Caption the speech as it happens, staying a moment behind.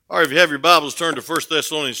All right, if you have your Bibles, turn to 1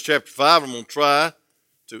 Thessalonians chapter 5. I'm going to try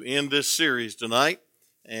to end this series tonight.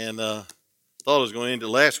 And thought I was going to end it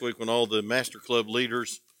last week when all the Master Club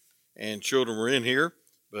leaders and children were in here,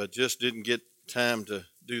 but just didn't get time to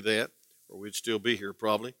do that, or we'd still be here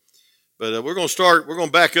probably. But we're going to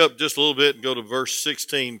back up just a little bit and go to verse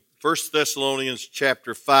 16, 1 Thessalonians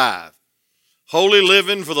chapter 5. Holy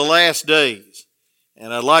living for the last days.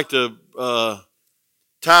 And I'd like to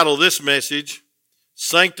title this message,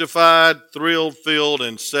 Sanctified, Thrilled, Filled,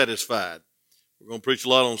 and Satisfied. We're going to preach a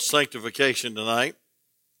lot on sanctification tonight,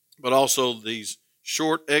 but also these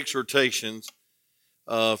short exhortations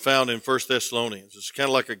found in 1 Thessalonians. It's kind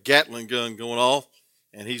of like a Gatling gun going off,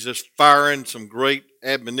 and he's just firing some great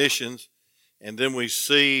admonitions, and then we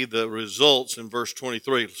see the results in verse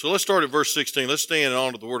 23. So let's start at verse 16. Let's stand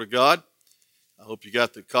on to the Word of God. I hope you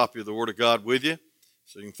got the copy of the Word of God with you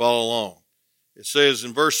so you can follow along. It says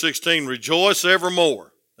in verse 16, rejoice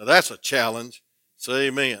evermore. Now that's a challenge. Say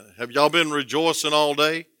amen. Have y'all been rejoicing all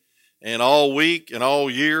day and all week and all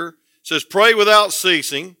year? It says pray without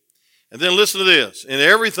ceasing. And then listen to this. In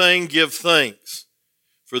everything give thanks,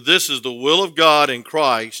 for this is the will of God in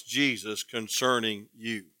Christ Jesus concerning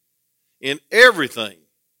you. In everything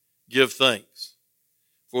give thanks,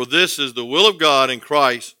 for this is the will of God in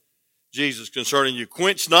Christ Jesus concerning you.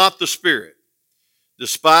 Quench not the spirit.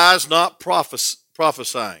 Despise not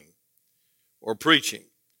prophesying or preaching.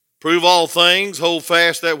 Prove all things, hold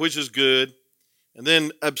fast that which is good, and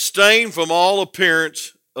then abstain from all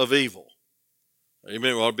appearance of evil.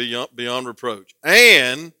 Amen. We ought to be beyond reproach.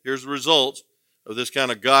 And here's the results of this kind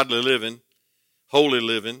of godly living, holy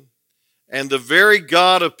living. And the very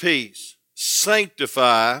God of peace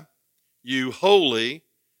sanctify you wholly.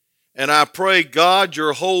 And I pray God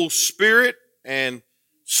your whole spirit and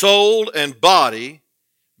soul and body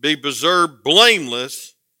be preserved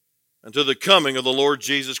blameless unto the coming of the Lord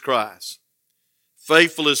Jesus Christ.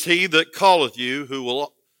 Faithful is he that calleth you, who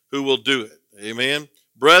will do it. Amen.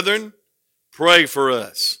 Brethren, pray for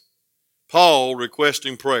us. Paul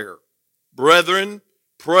requesting prayer. Brethren,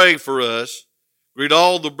 pray for us. Greet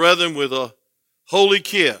all the brethren with a holy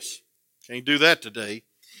kiss. Can't do that today.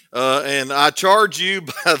 And I charge you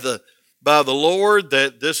by the Lord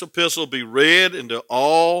that this epistle be read into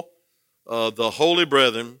all the holy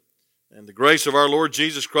brethren, and the grace of our Lord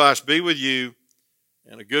Jesus Christ be with you,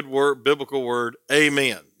 and a good word, biblical word,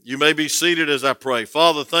 amen. You may be seated as I pray.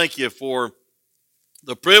 Father, thank you for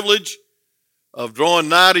the privilege of drawing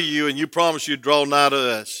nigh to you, and you promise you'd draw nigh to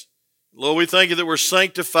us. Lord, we thank you that we're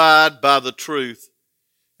sanctified by the truth,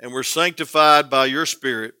 and we're sanctified by your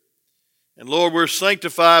Spirit. And Lord, we're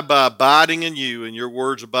sanctified by abiding in you, and your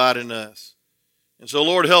words abide in us. And so,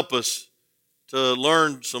 Lord, help us to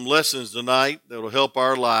learn some lessons tonight that will help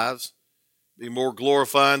our lives be more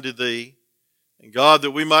glorifying to thee. And God,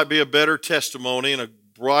 that we might be a better testimony and a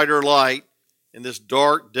brighter light in this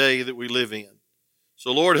dark day that we live in.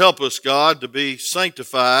 So Lord, help us, God, to be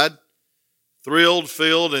sanctified, thrilled,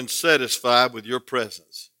 filled, and satisfied with your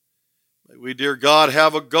presence. May we, dear God,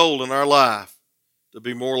 have a goal in our life to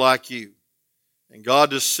be more like you. And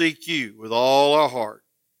God, to seek you with all our heart.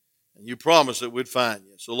 And you promised that we'd find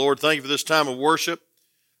you. So, Lord, thank you for this time of worship.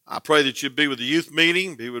 I pray that you'd be with the youth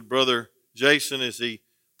meeting, be with Brother Jason as he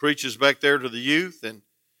preaches back there to the youth. And,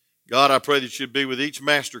 God, I pray that you'd be with each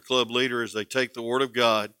Master Club leader as they take the Word of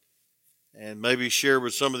God and maybe share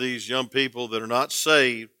with some of these young people that are not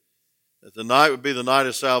saved that the night would be the night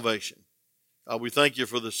of salvation. God, we thank you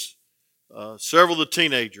for this several of the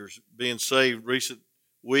teenagers being saved recent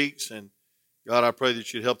weeks. And, God, I pray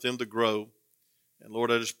that you'd help them to grow. And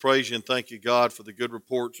Lord, I just praise you and thank you, God, for the good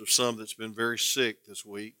reports of some that's been very sick this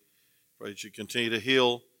week. Pray that you continue to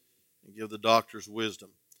heal and give the doctors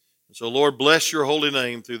wisdom. And so, Lord, bless your holy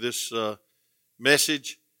name through this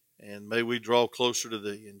message, and may we draw closer to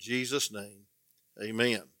thee. In Jesus' name,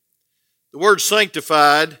 amen. The word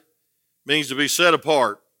sanctified means to be set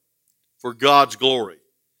apart for God's glory.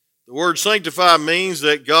 The word sanctify means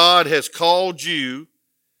that God has called you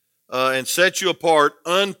and set you apart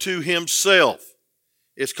unto himself.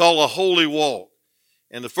 It's called a holy walk.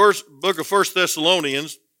 And the first book of 1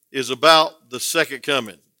 Thessalonians is about the second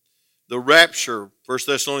coming, the rapture, 1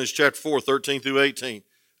 Thessalonians chapter 4, 13 through 18.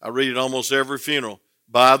 I read it almost every funeral,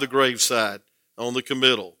 by the graveside, on the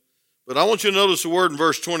committal. But I want you to notice the word in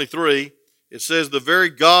verse 23. It says, the very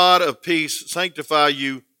God of peace sanctify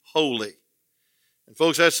you wholly. And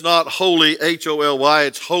folks, that's not holy, H-O-L-Y,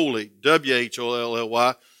 it's holy,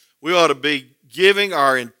 W-H-O-L-L-Y. We ought to be giving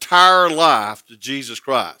our entire life to Jesus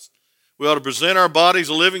Christ. We ought to present our bodies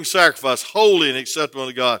a living sacrifice, holy and acceptable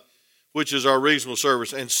to God, which is our reasonable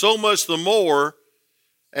service. And so much the more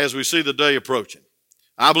as we see the day approaching.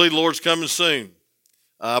 I believe the Lord's coming soon.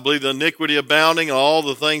 I believe the iniquity abounding, all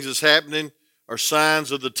the things that's happening are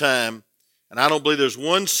signs of the time. And I don't believe there's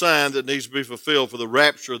one sign that needs to be fulfilled for the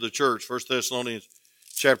rapture of the church. 1 Thessalonians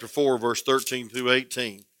chapter 4, verse 13 through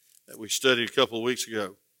 18 that we studied a couple of weeks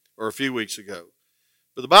ago, or a few weeks ago.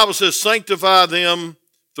 But the Bible says, sanctify them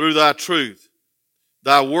through thy truth.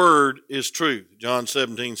 Thy word is truth. John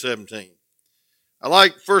 17:17. I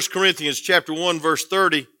like 1 Corinthians chapter 1, verse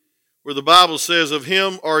 30, where the Bible says, of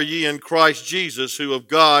him are ye in Christ Jesus, who of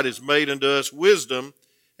God is made unto us wisdom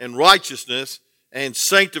and righteousness and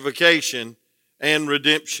sanctification and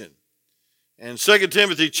redemption. And 2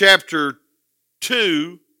 Timothy chapter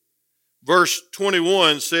 2, verse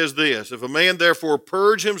 21 says this, if a man therefore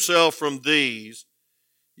purge himself from these,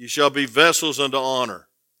 ye shall be vessels unto honor,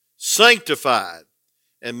 sanctified,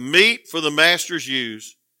 and meet for the master's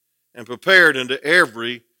use, and prepared unto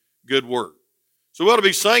every good work. So we ought to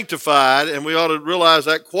be sanctified, and we ought to realize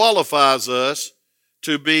that qualifies us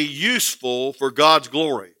to be useful for God's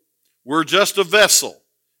glory. We're just a vessel,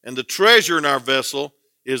 and the treasure in our vessel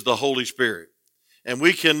is the Holy Spirit. And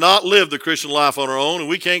we cannot live the Christian life on our own, and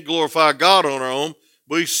we can't glorify God on our own.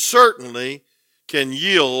 We certainly can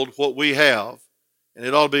yield what we have, and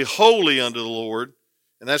it ought to be holy unto the Lord,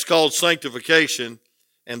 and that's called sanctification.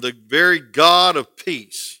 And the very God of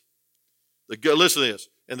peace, listen to this,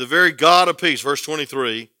 and the very God of peace, verse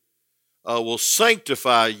 23, will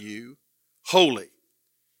sanctify you wholly.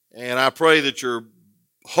 And I pray that your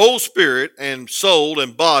whole spirit and soul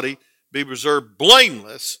and body be preserved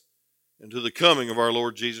blameless unto the coming of our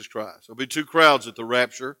Lord Jesus Christ. There'll be two crowds at the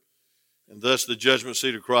rapture, and thus the judgment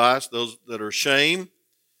seat of Christ, those that are ashamed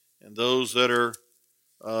and those that are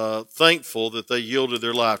thankful that they yielded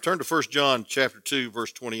their life. Turn to 1 John chapter 2,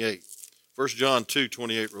 verse 28. 1 John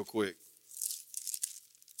 2:28 real quick.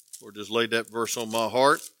 Lord just laid that verse on my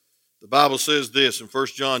heart. The Bible says this in 1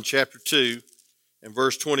 John chapter 2 and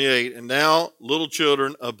verse 28, and now, little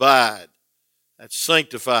children, abide. That's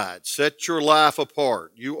sanctified. Set your life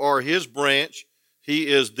apart. You are his branch. He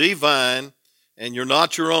is the vine, and you're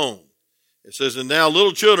not your own. It says, and now,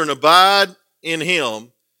 little children, abide in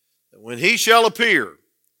him, that when he shall appear,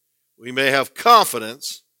 we may have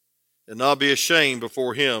confidence and not be ashamed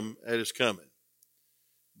before him at his coming.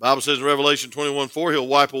 The Bible says in Revelation 21:4, he'll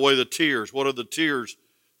wipe away the tears. What are the tears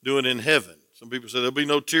doing in heaven? Some people say there'll be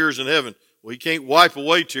no tears in heaven. Well, he can't wipe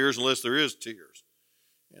away tears unless there is tears.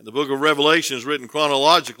 And the book of Revelation is written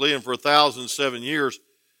chronologically, and for 1,007 years,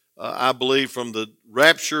 I believe from the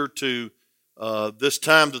rapture to this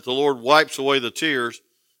time that the Lord wipes away the tears,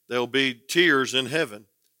 there'll be tears in heaven.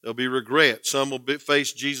 There'll be regret. Some will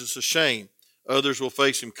face Jesus ashamed. Others will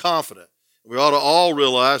face him confident. We ought to all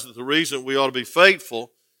realize that the reason we ought to be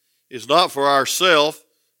faithful is not for ourselves,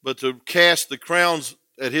 but to cast the crowns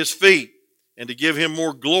at his feet and to give him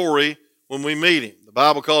more glory when we meet him. The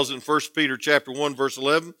Bible calls it in 1 Peter chapter 1, verse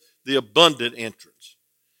 11, the abundant entrance.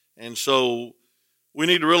 And so we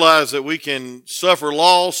need to realize that we can suffer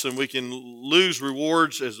loss and we can lose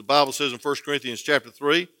rewards, as the Bible says in 1 Corinthians chapter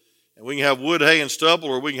 3. And we can have wood, hay, and stubble,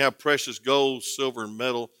 or we can have precious gold, silver, and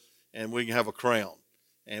metal, and we can have a crown.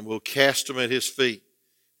 And we'll cast them at his feet.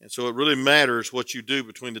 And so it really matters what you do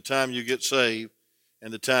between the time you get saved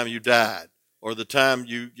and the time you died, or the time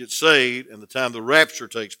you get saved and the time the rapture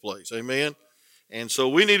takes place. Amen? And so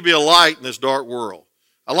we need to be a light in this dark world.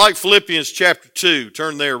 I like Philippians chapter 2.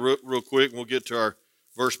 Turn there real quick, and we'll get to our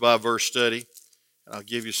verse-by-verse study. And I'll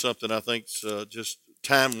give you something I think's just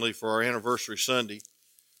timely for our anniversary Sunday.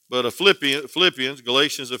 But Philippians,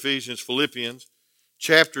 Galatians, Ephesians, Philippians,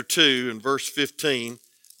 chapter 2 and verse 15,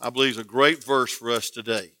 I believe is a great verse for us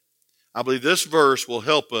today. I believe this verse will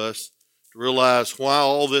help us to realize why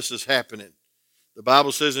all this is happening. The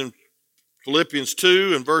Bible says in Philippians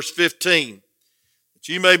 2 and verse 15, that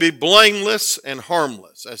ye may be blameless and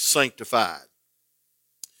harmless, as sanctified,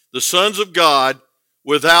 the sons of God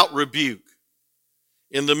without rebuke,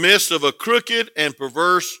 in the midst of a crooked and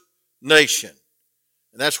perverse nation.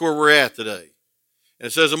 And that's where we're at today. And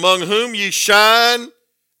it says, among whom ye shine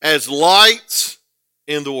as lights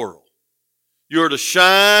in the world. You are to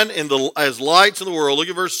shine as lights in the world. Look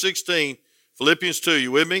at verse 16, Philippians 2.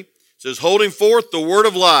 You with me? It says, holding forth the word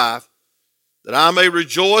of life, that I may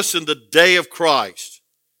rejoice in the day of Christ,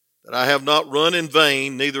 that I have not run in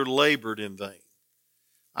vain, neither labored in vain.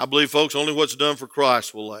 I believe, folks, only what's done for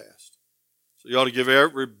Christ will last. So you ought to give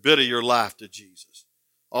every bit of your life to Jesus.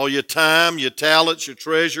 All your time, your talents, your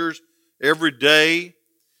treasures, every day.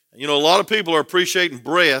 You know, a lot of people are appreciating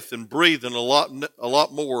breath and breathing a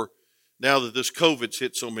lot more now that this COVID's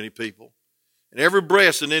hit so many people. And every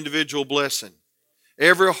breath's an individual blessing.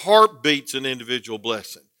 Every heartbeat's an individual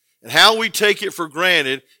blessing. and how we take it for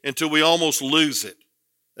granted until we almost lose it.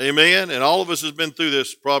 Amen? And all of us has been through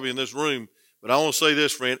this probably in this room. But I want to say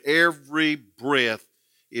this, friend. Every breath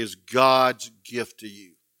is God's gift to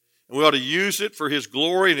you. And we ought to use it for His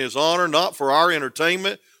glory and His honor, not for our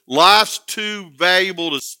entertainment. Life's too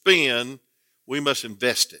valuable to spend. We must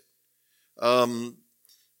invest it.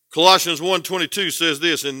 Colossians 1:22 says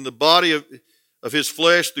this, in the body of His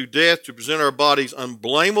flesh through death to present our bodies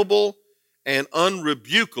unblameable and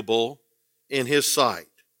unrebukable in His sight.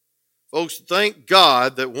 Folks, thank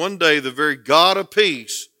God that one day the very God of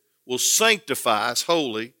peace will sanctify us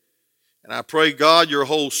wholly. And I pray, God, your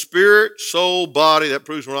whole spirit, soul, body, that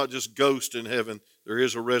proves we're not just ghosts in heaven. There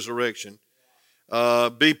is a resurrection.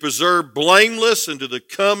 Be preserved blameless unto the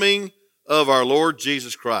coming of our Lord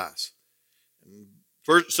Jesus Christ.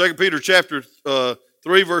 2 Peter chapter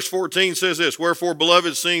 3, verse 14 says this, wherefore,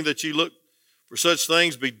 beloved, seeing that ye look for such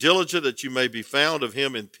things, be diligent that you may be found of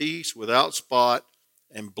Him in peace, without spot,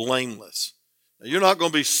 and blameless. Now, you're not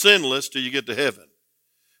going to be sinless till you get to heaven.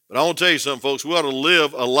 But I want to tell you something, folks. We ought to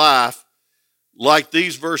live a life like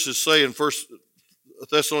these verses say in 1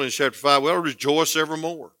 Thessalonians chapter 5. We ought to rejoice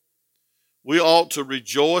evermore. We ought to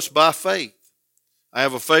rejoice by faith. I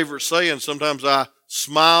have a favorite saying. Sometimes I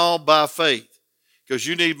smile by faith, because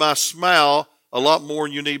you need my smile a lot more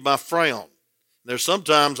than you need my frown. There's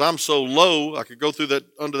sometimes I'm so low I could go through that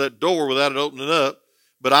under that door without it opening up,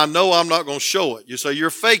 but I know I'm not going to show it. You say, you're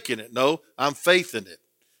faking it. No, I'm faithing it.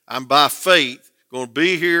 I'm by faith going to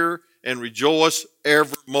be here and rejoice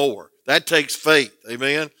evermore. That takes faith.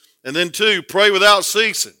 Amen. And then 2, pray without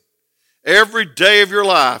ceasing. Every day of your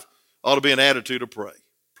life ought to be an attitude of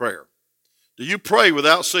prayer. Do you pray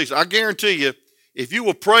without ceasing? I guarantee you, if you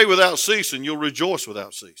will pray without ceasing, you'll rejoice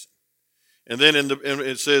without ceasing. And then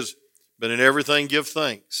it says, but in everything give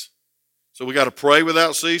thanks. So we got to pray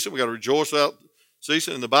without ceasing. We got to rejoice without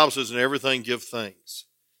ceasing. And the Bible says, in everything give thanks.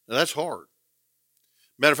 Now that's hard.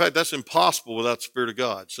 Matter of fact, that's impossible without the Spirit of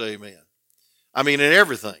God. Say amen. I mean, in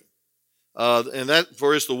everything. And that,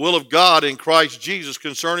 for it's the will of God in Christ Jesus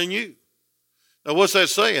concerning you. Now, what's that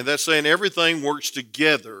saying? That's saying everything works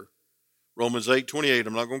together. Romans 8:28.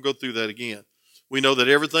 I'm not going to go through that again. We know that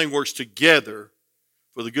everything works together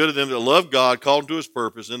for the good of them that love God, called to His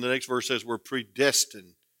purpose. And the next verse says we're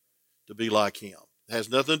predestined to be like Him. It has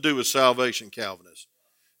nothing to do with salvation, Calvinists.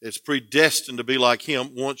 It's predestined to be like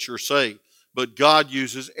Him once you're saved. But God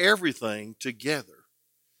uses everything together.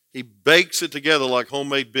 He bakes it together like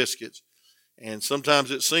homemade biscuits. And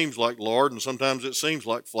sometimes it seems like lard, and sometimes it seems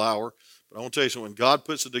like flour. But I want to tell you something. When God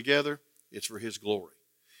puts it together, it's for His glory.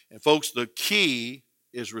 And folks, the key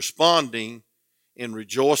is responding in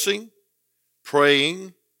rejoicing,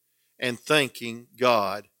 praying, and thanking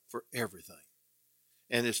God for everything.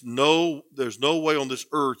 And there's no way on this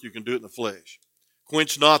earth you can do it in the flesh.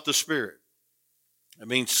 Quench not the Spirit. It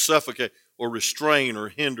means suffocate or restrain or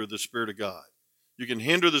hinder the Spirit of God. You can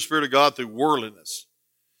hinder the Spirit of God through worldliness.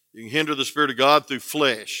 You can hinder the Spirit of God through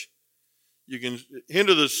flesh. You can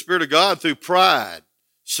hinder the Spirit of God through pride,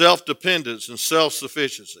 self-dependence, and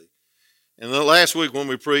self-sufficiency. And then last week when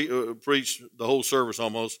we preached the whole service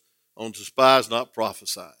almost on despise not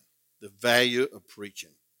prophesying, the value of preaching.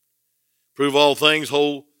 Prove all things,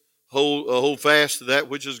 hold fast to that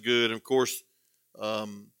which is good. And of course,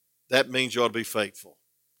 that means you ought to be faithful.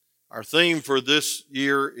 Our theme for this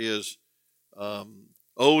year is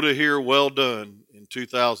 "Oh to hear, well done" in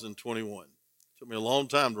 2021. It took me a long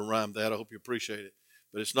time to rhyme that. I hope you appreciate it.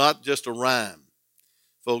 But it's not just a rhyme.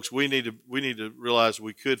 Folks, we need to realize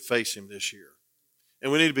we could face Him this year.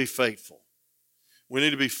 And we need to be faithful. We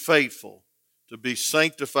need to be faithful to be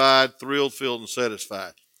sanctified, thrilled, filled, and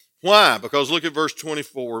satisfied. Why? Because look at verse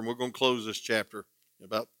 24, and we're going to close this chapter in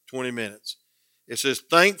about 20 minutes. It says,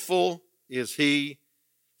 faithful is He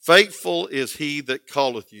that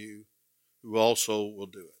calleth you, who also will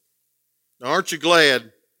do it. Now, aren't you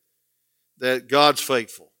glad that God's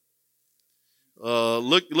faithful?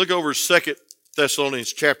 Look over 2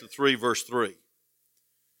 Thessalonians chapter 3, verse 3.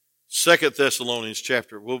 2 Thessalonians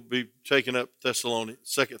chapter. We'll be taking up 2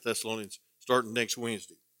 Thessalonians starting next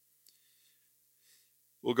Wednesday.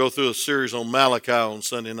 We'll go through a series on Malachi on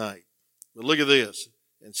Sunday night. But look at this.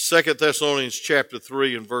 In 2 Thessalonians chapter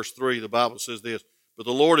 3 and verse 3, the Bible says this, but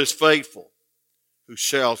the Lord is faithful, who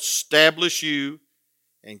shall establish you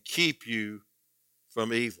and keep you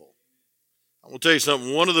from evil. I want to tell you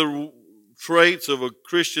something. One of the traits of a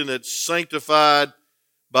Christian that's sanctified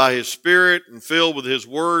by His Spirit and filled with His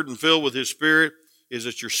Word and filled with His Spirit is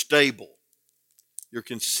that you're stable. You're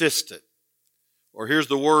consistent. Or here's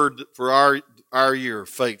the word for our year,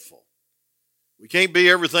 faithful. We can't be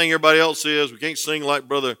everything everybody else is. We can't sing like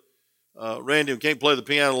Brother Randy can't play the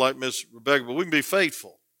piano like Miss Rebecca, but we can be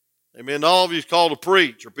faithful. Amen. All of you is called to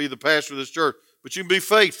preach or be the pastor of this church, but you can be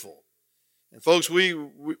faithful. And folks, we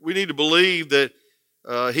need to believe that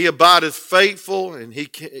he abideth faithful, and he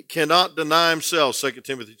cannot deny himself. 2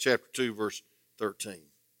 Timothy chapter 2, verse 13.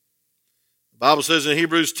 The Bible says in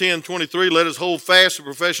Hebrews 10:23, let us hold fast the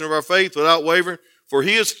profession of our faith without wavering, for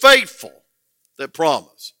he is faithful that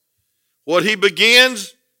promise. What he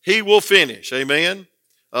begins, he will finish. Amen.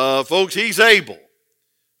 Folks, he's able.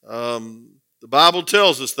 The Bible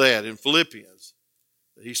tells us that in Philippians,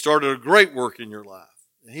 that he started a great work in your life,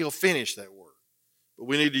 and he'll finish that work. But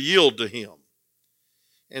we need to yield to him.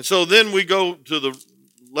 And so then we go to the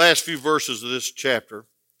last few verses of this chapter,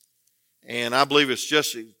 and I believe it's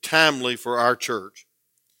just timely for our church.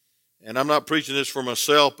 And I'm not preaching this for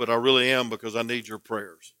myself, but I really am, because I need your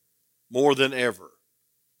prayers more than ever.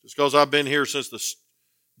 Just because I've been here since the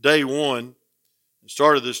day one and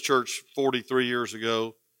started this church 43 years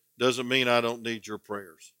ago doesn't mean I don't need your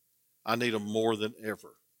prayers. I need them more than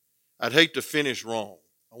ever. I'd hate to finish wrong.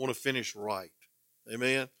 I want to finish right.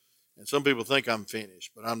 Amen? And some people think I'm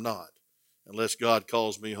finished, but I'm not, unless God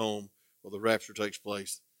calls me home or the rapture takes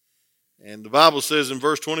place. And the Bible says in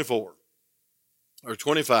verse 24 or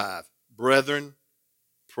 25, brethren,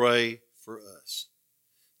 pray for us.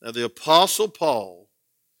 Now the Apostle Paul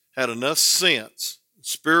had enough sense,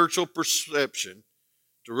 spiritual perception,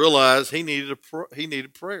 to realize he needed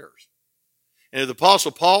prayers. And if the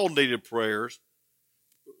Apostle Paul needed prayers,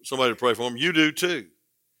 somebody to pray for him, you do too.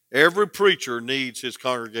 Every preacher needs his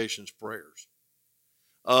congregation's prayers.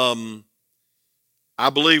 I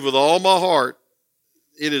believe with all my heart,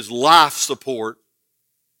 it is life support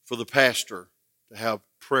for the pastor to have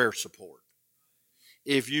prayer support.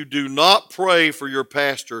 If you do not pray for your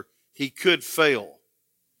pastor, he could fail.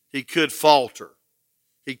 He could falter.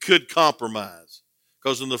 He could compromise.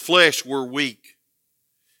 Because in the flesh, we're weak.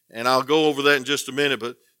 And I'll go over that in just a minute.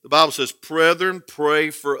 But the Bible says, brethren, pray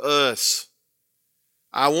for us.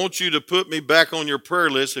 I want you to put me back on your prayer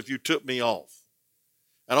list if you took me off.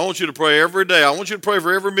 And I want you to pray every day. I want you to pray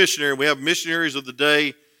for every missionary. We have missionaries of the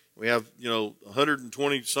day. We have,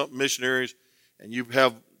 120-something missionaries. And you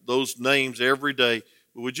have those names every day.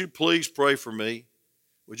 But would you please pray for me?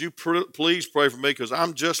 Would you please pray for me? Because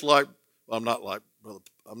I'm just like, well, I'm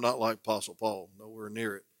not like Apostle Paul, nowhere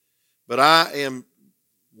near it. But I am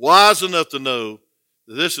wise enough to know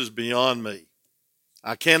that this is beyond me.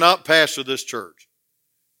 I cannot pastor this church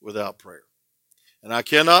without prayer. And I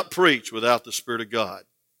cannot preach without the Spirit of God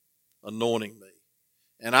anointing me.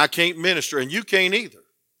 And I can't minister, and you can't either.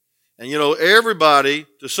 And everybody,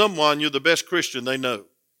 to someone, you're the best Christian they know.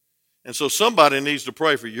 And so somebody needs to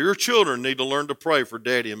pray for you. Your children need to learn to pray for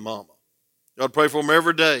daddy and mama. You ought to pray for them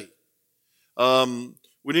every day.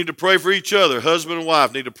 We need to pray for each other. Husband and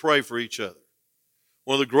wife need to pray for each other.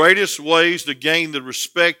 One of the greatest ways to gain the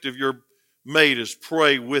respect of your mate is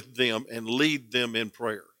pray with them and lead them in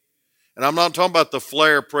prayer. And I'm not talking about the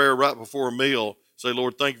flare prayer right before a meal. Say,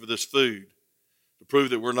 Lord, thank you for this food. To prove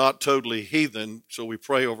that we're not totally heathen, so we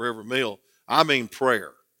pray over every meal. I mean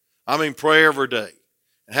prayer. I mean pray every day.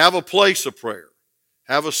 And have a place of prayer.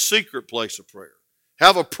 Have a secret place of prayer.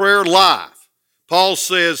 Have a prayer life. Paul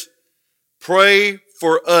says, pray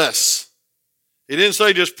for us. He didn't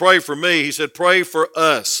say just pray for me. He said pray for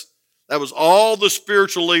us. That was all the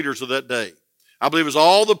spiritual leaders of that day. I believe it was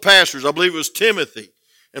all the pastors. I believe it was Timothy.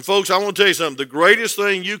 And folks, I want to tell you something. The greatest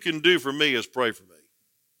thing you can do for me is pray for me.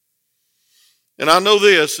 And I know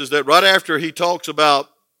this is that right after he talks about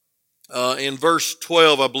in verse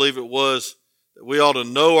 12, I believe it was, that we ought to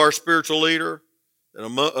know our spiritual leader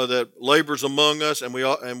that labors among us, and we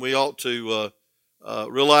ought to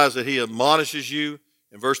realize that he admonishes you.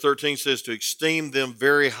 And verse 13 says to esteem them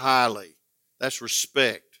very highly. That's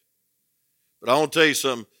respect. But I want to tell you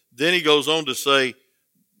something. Then he goes on to say,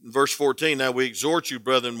 in verse 14, now we exhort you,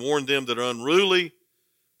 brethren, warn them that are unruly,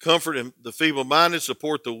 comfort the feeble-minded,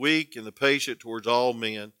 support the weak and the patient towards all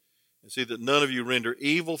men, and see that none of you render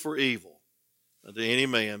evil for evil unto any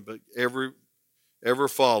man, but ever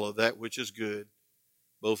follow that which is good,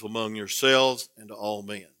 both among yourselves and to all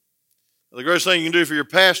men. Now, the greatest thing you can do for your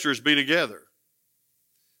pastor is be together.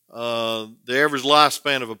 The average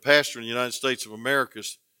lifespan of a pastor in the United States of America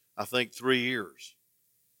is, I think, 3 years.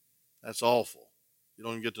 That's awful. You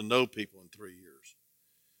don't even get to know people in 3 years.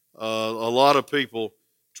 A lot of people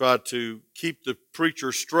try to keep the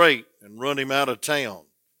preacher straight and run him out of town.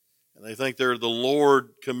 And they think they're the Lord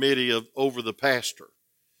committee over the pastor.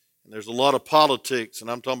 And there's a lot of politics, and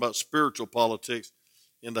I'm talking about spiritual politics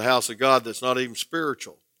in the house of God that's not even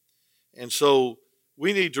spiritual. And so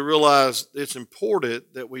we need to realize it's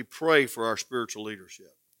important that we pray for our spiritual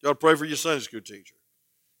leadership. You ought to pray for your Sunday school teacher.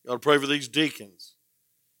 You ought to pray for these deacons.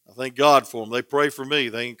 I thank God for them. They pray for me.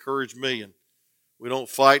 They encourage me. And we don't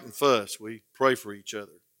fight and fuss. We pray for each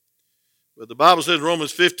other. But the Bible says in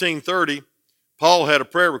Romans 15:30, Paul had a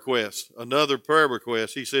prayer request, another prayer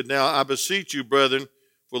request. He said, "Now I beseech you, brethren,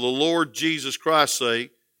 for the Lord Jesus Christ's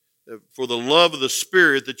sake, for the love of the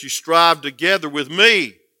Spirit, that you strive together with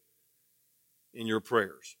me in your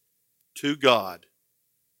prayers to God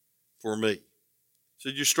for me." He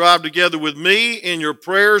said, you strive together with me in your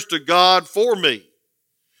prayers to God for me.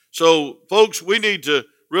 So, folks, we need to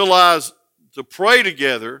realize to pray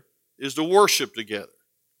together is to worship together,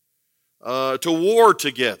 to war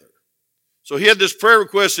together. So he had this prayer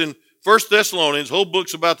request in 1 Thessalonians. The whole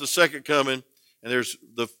book's about the second coming, and there's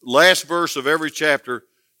the last verse of every chapter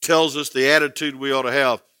tells us the attitude we ought to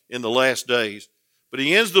have in the last days. But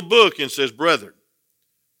he ends the book and says, brethren,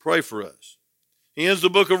 pray for us. He ends the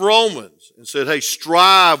book of Romans and said, hey,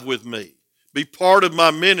 strive with me. Be part of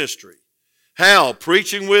my ministry. How?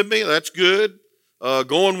 Preaching with me? That's good.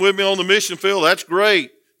 Going with me on the mission field? That's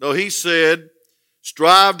great. No, he said,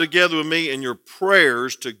 strive together with me in your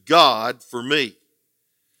prayers to God for me.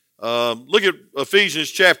 Look at Ephesians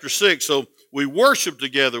chapter 6. So we worship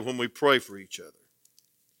together when we pray for each other.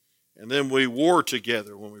 And then we war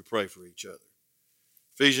together when we pray for each other.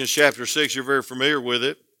 Ephesians chapter 6, you're very familiar with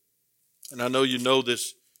it. And I know you know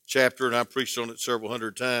this chapter, and I preached on it several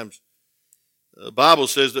hundred times. The Bible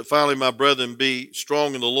says that finally, my brethren, be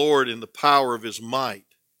strong in the Lord in the power of his might.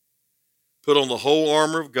 Put on the whole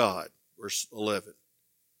armor of God, verse 11,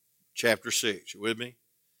 chapter 6. You with me?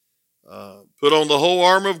 Put on the whole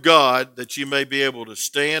armor of God that you may be able to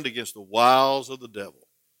stand against the wiles of the devil.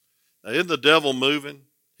 Now, isn't the devil moving?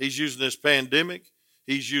 He's using this pandemic.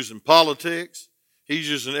 He's using politics. He's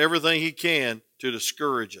using everything he can to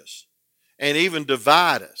discourage us and even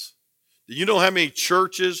divide us. Do you know how many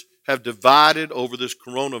churches have divided over this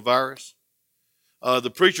coronavirus? The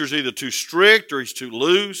preacher's either too strict or he's too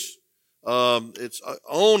loose. It's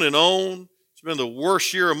on and on. It's been the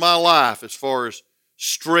worst year of my life as far as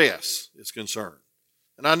stress is concerned.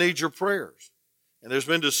 And I need your prayers. And there's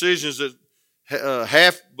been decisions that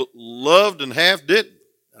half loved and half didn't.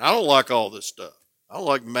 And I don't like all this stuff. I don't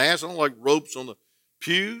like masks. I don't like ropes on the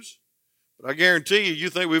pews. But I guarantee you, you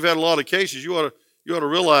think we've had a lot of cases. You ought to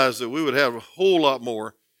realize that we would have a whole lot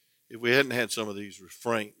more if we hadn't had some of these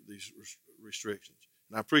restrictions.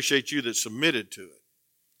 And I appreciate you that submitted to it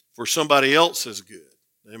for somebody else's good.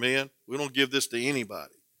 Amen? We don't give this to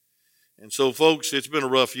anybody. And so, folks, it's been a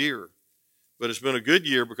rough year. But it's been a good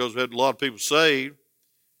year because we've had a lot of people saved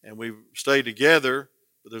and we've stayed together.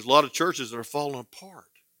 But there's a lot of churches that are falling apart.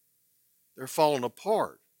 They're falling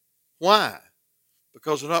apart. Why?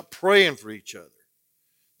 Because they're not praying for each other.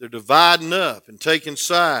 They're dividing up and taking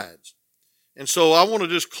sides. And so I want to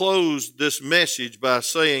just close this message by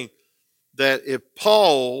saying that if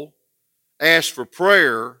Paul asked for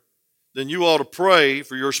prayer, then you ought to pray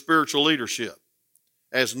for your spiritual leadership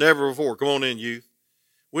as never before. Come on in, youth.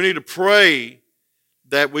 We need to pray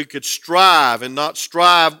that we could strive and not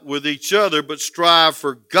strive with each other, but strive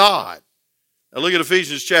for God. Now look at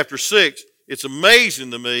Ephesians chapter 6. It's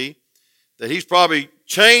amazing to me that he's probably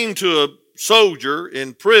chained to a soldier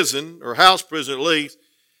in prison, or house prison at least,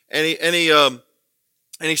 and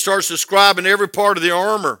he starts describing every part of the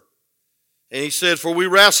armor. And he said, for we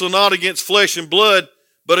wrestle not against flesh and blood,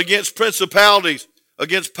 but against principalities,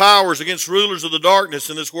 against powers, against rulers of the darkness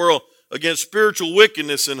in this world, against spiritual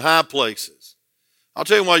wickedness in high places. I'll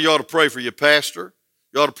tell you why you ought to pray for your pastor.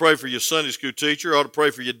 You ought to pray for your Sunday school teacher. You ought to pray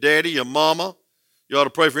for your daddy, your mama. You ought to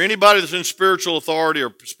pray for anybody that's in spiritual authority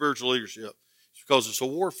or spiritual leadership. It's because it's a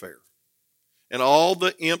warfare. And all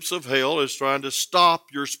the imps of hell is trying to stop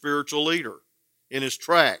your spiritual leader in his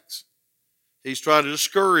tracks. He's trying to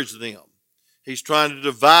discourage them. He's trying to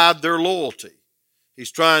divide their loyalty.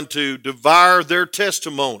 He's trying to devour their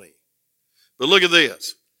testimony. But look at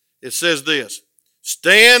this. It says this,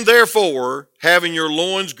 stand therefore, having your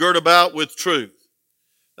loins girt about with truth.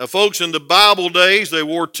 Now, folks, in the Bible days, they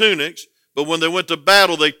wore tunics, but when they went to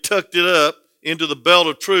battle, they tucked it up into the belt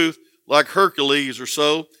of truth like Hercules or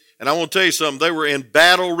so. And I want to tell you something, they were in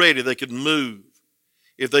battle ready. They could move.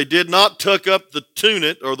 If they did not tuck up the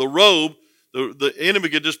tunic or the robe, the enemy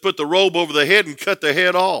could just put the robe over their head and cut their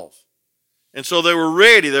head off. And so they were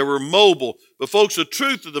ready. They were mobile. But folks, the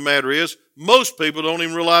truth of the matter is, most people don't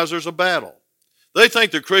even realize there's a battle. They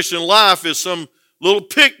think the Christian life is some little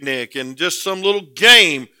picnic and just some little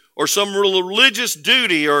game or some religious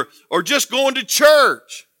duty or just going to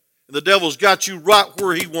church. And the devil's got you right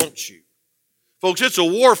where he wants you. Folks, it's a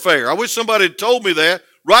warfare. I wish somebody had told me that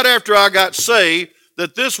right after I got saved,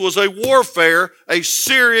 that this was a warfare, a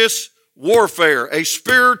serious warfare, a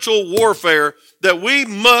spiritual warfare, that we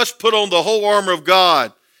must put on the whole armor of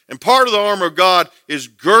God. And part of the armor of God is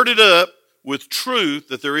girded up with truth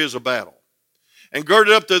that there is a battle. And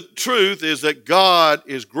girded up the truth is that God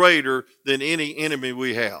is greater than any enemy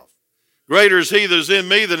we have. Greater is he that is in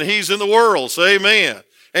me than he's in the world. Say amen.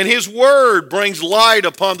 And his word brings light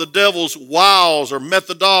upon the devil's wiles or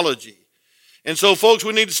methodology. And so, folks,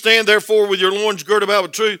 we need to stand, therefore, with your loins girded about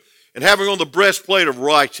with truth and having on the breastplate of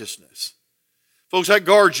righteousness. Folks, that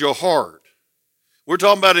guards your heart. We're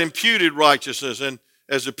talking about imputed righteousness and,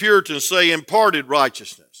 as the Puritans say, imparted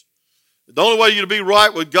righteousness. The only way you to be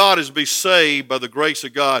right with God is to be saved by the grace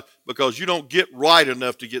of God, because you don't get right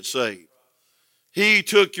enough to get saved. He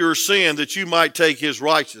took your sin that you might take his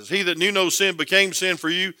righteousness. He that knew no sin became sin for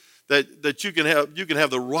you, that you can have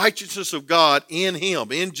the righteousness of God in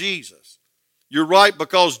him, in Jesus. You're right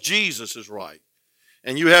because Jesus is right.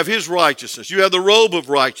 And you have his righteousness. You have the robe of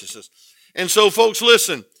righteousness. And so, folks,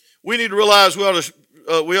 listen, we need to realize we ought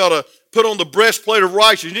to put on the breastplate of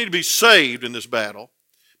righteousness. You need to be saved in this battle.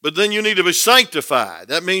 But then you need to be sanctified.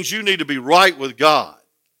 That means you need to be right with God.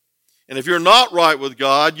 And if you're not right with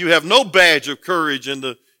God, you have no badge of courage in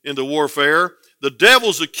the warfare. The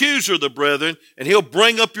devil's accuser of the brethren, and he'll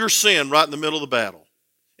bring up your sin right in the middle of the battle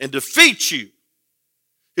and defeat you.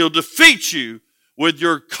 He'll defeat you with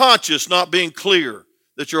your conscience not being clear,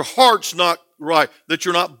 that your heart's not right, that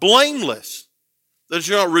you're not blameless, that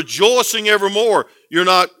you're not rejoicing evermore, you're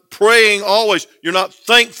not praying always, you're not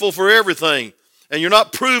thankful for everything, and you're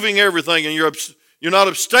not proving everything, and you're not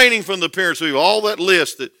abstaining from the appearance of evil. All that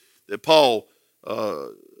list that Paul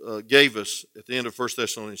gave us at the end of 1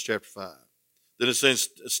 Thessalonians chapter 5. Then it says,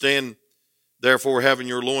 stand therefore having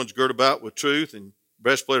your loins girded about with truth and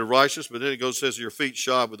breastplate of righteousness. But then it goes, says, your feet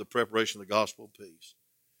shod with the preparation of the gospel of peace.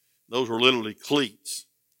 Those were literally cleats.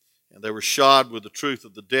 And they were shod with the truth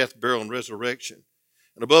of the death, burial, and resurrection.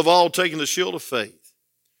 And above all, taking the shield of faith,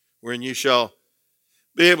 wherein you shall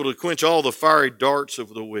be able to quench all the fiery darts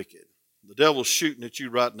of the wicked. The devil's shooting at you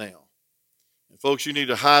right now. And folks, you need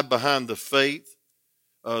to hide behind the faith,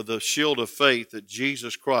 the shield of faith that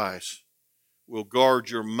Jesus Christ will guard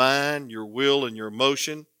your mind, your will, and your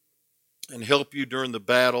emotion and help you during the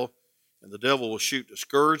battle. And the devil will shoot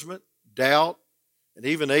discouragement, doubt, and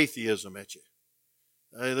even atheism at you.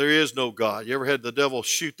 There is no God. You ever had the devil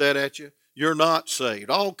shoot that at you? You're not saved.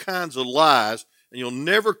 All kinds of lies, and you'll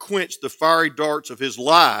never quench the fiery darts of his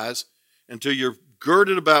lies until you're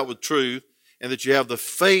girded about with truth and that you have the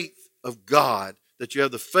faith of God, that you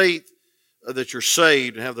have the faith that you're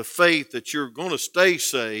saved and have the faith that you're going to stay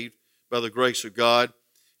saved by the grace of God,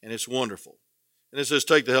 and it's wonderful. And it says,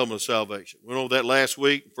 take the helmet of salvation. We know that last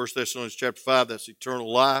week, 1 Thessalonians chapter 5, that's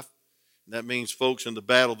eternal life. And that means, folks, in the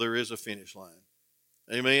battle there is a finish line.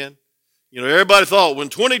 Amen? You know, everybody thought when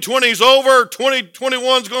 2020 is over,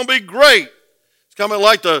 2021 is going to be great. It's coming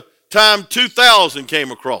like the time 2000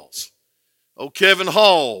 came across. Oh, Kevin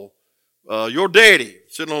Hall, your daddy,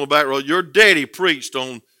 sitting on the back row, your daddy preached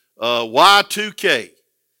on Y2K,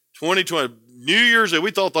 2020. New Year's Eve,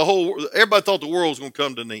 everybody thought the world was going to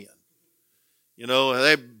come to an end. You know,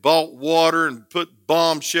 they bought water and put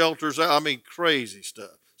bomb shelters out. I mean, crazy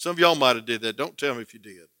stuff. Some of y'all might have did that. Don't tell me if you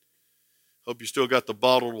did. Hope you still got the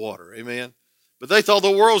bottled water. Amen. But they thought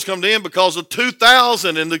the world was coming to an end because of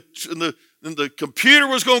 2000 and the computer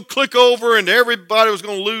was going to click over and everybody was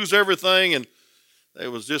going to lose everything. And they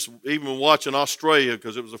was just even watching Australia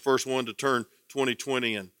because it was the first one to turn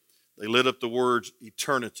 2020, and they lit up the words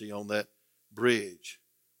eternity on that bridge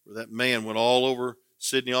where that man went all over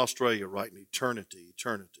Sydney, Australia, writing eternity,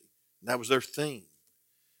 eternity. And that was their theme.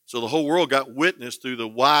 So the whole world got witness through the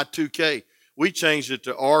Y2K. We changed it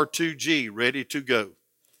to R2G, ready to go.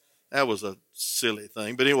 That was a silly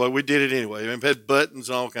thing. But anyway, we did it anyway. We've had buttons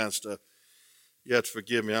and all kinds of stuff. You have to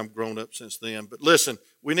forgive me. I'm grown up since then. But listen,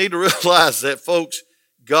 we need to realize that, folks,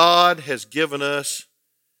 God has given us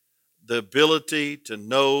the ability to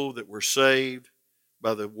know that we're saved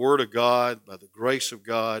by the Word of God, by the grace of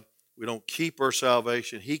God. We don't keep our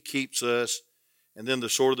salvation. He keeps us. And then the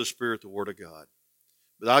sword of the Spirit, the Word of God.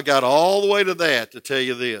 But I got all the way to that to tell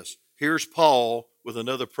you this. Here's Paul with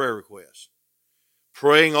another prayer request.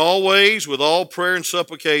 Praying always with all prayer and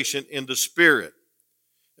supplication in the Spirit,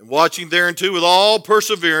 and watching thereunto with all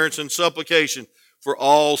perseverance and supplication for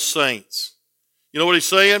all saints. You know what he's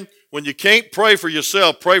saying? When you can't pray for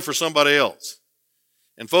yourself, pray for somebody else.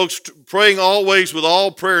 And folks, praying always with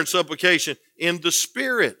all prayer and supplication in the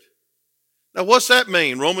Spirit. Now, what's that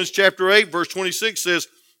mean? Romans chapter 8, verse 26 says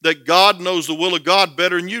that God knows the will of God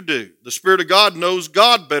better than you do. The Spirit of God knows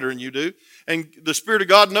God better than you do. And the Spirit of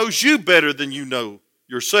God knows you better than you know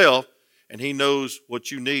yourself, and he knows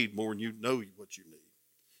what you need more than you know what you need.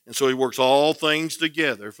 And so he works all things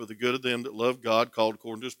together for the good of them that love God, called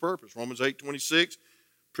according to his purpose. Romans 8:26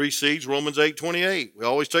 precedes Romans 8:28. We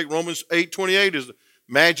always take Romans 8:28 as the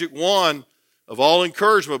magic wand of all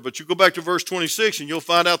encouragement, but you go back to verse 26 and you'll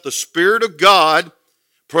find out the Spirit of God,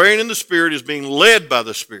 praying in the Spirit, is being led by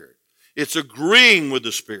the Spirit. It's agreeing with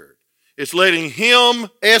the Spirit. It's letting him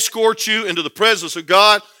escort you into the presence of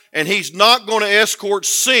God, and he's not going to escort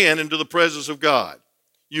sin into the presence of God.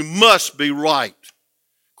 You must be right.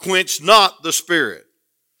 Quench not the Spirit.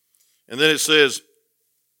 And then it says,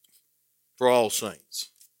 for all saints.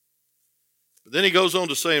 But then he goes on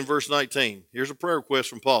to say in verse 19, here's a prayer request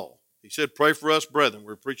from Paul. He said, pray for us, brethren.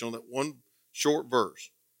 We're preaching on that one short verse.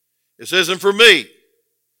 It says, and for me,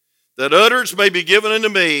 that utterance may be given unto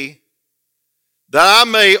me, that I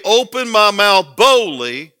may open my mouth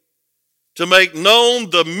boldly to make known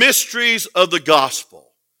the mysteries of the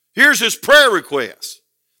gospel. Here's his prayer request,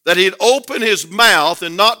 that he'd open his mouth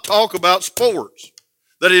and not talk about sports,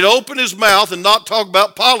 that he'd open his mouth and not talk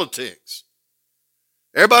about politics.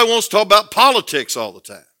 Everybody wants to talk about politics all the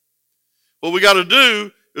time. What we got to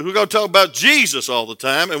do is we got to talk about Jesus all the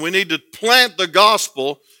time, and we need to plant the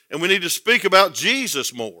gospel, and we need to speak about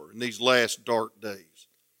Jesus more in these last dark days.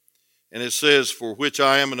 And it says, for which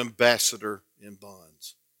I am an ambassador in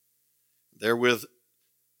bonds. Therewith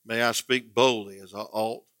may I speak boldly as I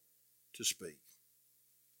ought to speak.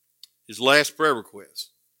 His last prayer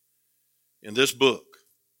request in this book,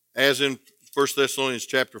 as in 1 Thessalonians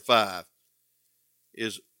chapter 5,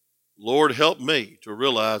 is, Lord, help me to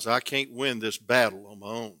realize I can't win this battle on my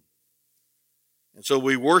own. And so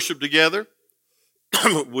we worship together.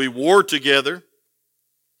 We war together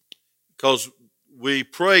because we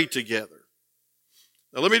pray together.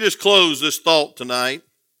 Now let me just close this thought tonight.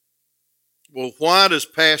 Well, why does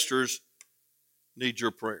pastors need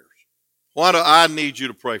your prayers? Why do I need you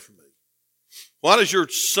to pray for me? Why does your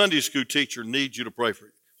Sunday school teacher need you to pray for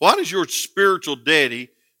you? Why does your spiritual daddy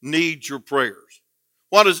need your prayers?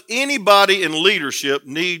 Why does anybody in leadership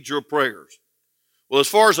need your prayers? Well, as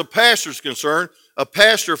far as a pastor is concerned, a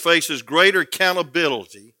pastor faces greater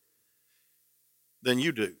accountability than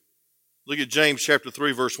you do. Look at James chapter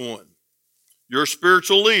 3, verse 1. Your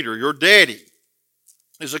spiritual leader, your daddy,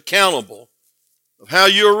 is accountable of how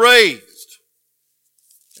you are raised.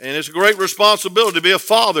 And it's a great responsibility to be a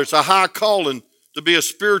father. It's a high calling to be a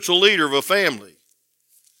spiritual leader of a family.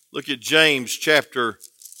 Look at James chapter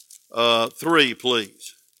 3,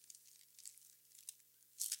 please.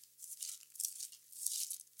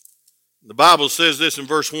 The Bible says this in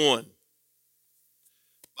verse 1.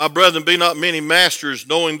 My brethren, be not many masters,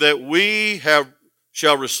 knowing that we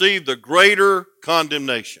shall receive the greater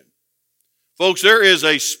condemnation. Folks, there is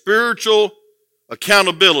a spiritual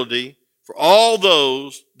accountability for all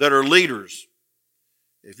those that are leaders.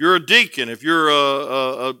 If you're a deacon, if you're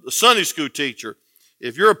a Sunday school teacher,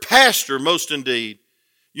 if you're a pastor, most indeed,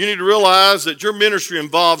 you need to realize that your ministry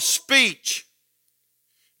involves speech.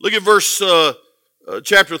 Look at verse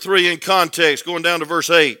chapter 3 in context, going down to verse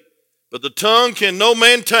 8. But the tongue can no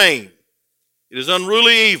man tame. It is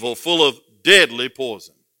unruly evil, full of deadly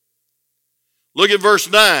poison. Look at verse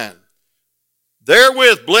 9.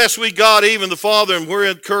 Therewith bless we God, even the Father, and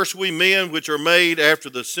wherein curse we men, which are made after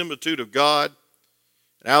the similitude of God.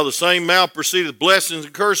 And out of the same mouth proceedeth blessings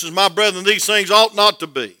and curses. My brethren, these things ought not to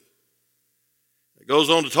be. It goes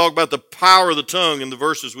on to talk about the power of the tongue in the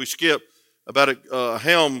verses we skip, about a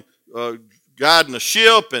helm guiding a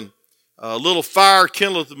ship, and a little fire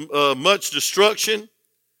kindleth much destruction.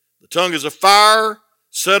 The tongue is a fire,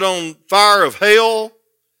 set on fire of hell.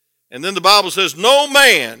 And then the Bible says, no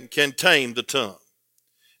man can tame the tongue.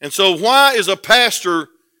 And so why is a pastor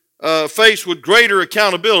faced with greater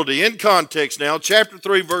accountability? In context now, chapter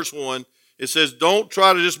 3, verse 1, it says, don't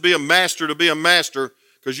try to just be a master to be a master,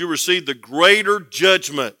 because you receive the greater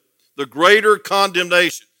judgment, the greater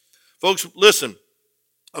condemnation. Folks, listen,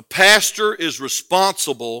 a pastor is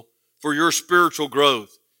responsible for your spiritual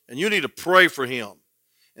growth, and you need to pray for him.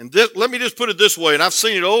 And let me just put it this way, and I've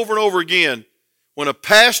seen it over and over again. When a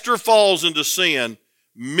pastor falls into sin,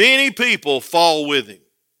 many people fall with him.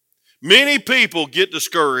 Many people get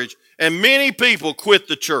discouraged, and many people quit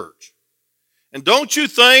the church. And don't you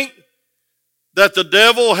think that the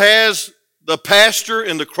devil has the pastor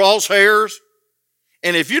in the crosshairs?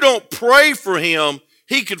 And if you don't pray for him,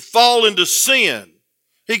 he could fall into sin.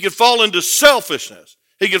 He could fall into selfishness.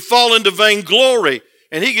 He could fall into vainglory.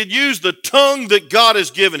 And he could use the tongue that God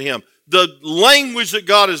has given him, the language that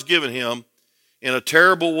God has given him, in a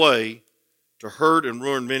terrible way to hurt and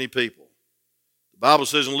ruin many people. The Bible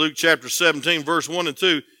says in Luke chapter 17, verse 1 and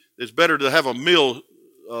 2, it's better to have a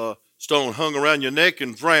millstone hung around your neck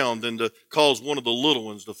and drown than to cause one of the little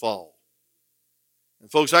ones to fall.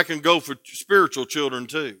 And folks, I can go for spiritual children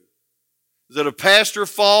too. That a pastor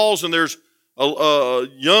falls and there's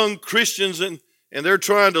young Christians and they're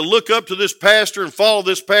trying to look up to this pastor and follow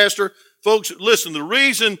this pastor. Folks, listen, the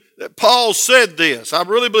reason that Paul said this, I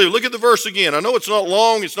really believe, look at the verse again. I know it's not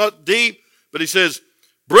long, it's not deep, but he says,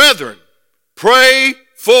 brethren, pray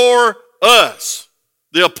for us.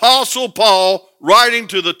 The Apostle Paul, writing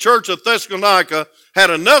to the church of Thessalonica, had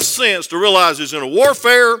enough sense to realize he's in a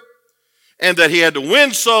warfare and that he had to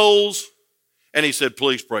win souls, and he said,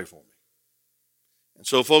 please pray for me. And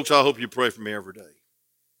so, folks, I hope you pray for me every day.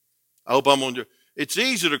 I hope I'm on your... It's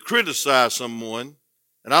easy to criticize someone,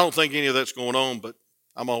 and I don't think any of that's going on, but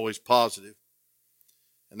I'm always positive.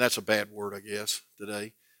 And that's a bad word, I guess,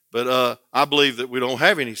 today. But I believe that we don't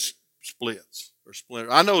have any splits or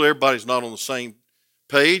splinters. I know everybody's not on the same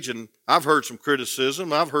page, and I've heard some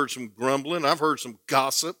criticism. I've heard some grumbling. I've heard some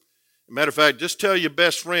gossip. As a matter of fact, just tell your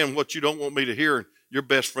best friend what you don't want me to hear, and your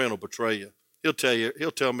best friend will betray you.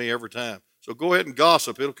 He'll tell me every time. So go ahead and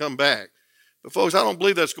gossip. It'll come back. But folks, I don't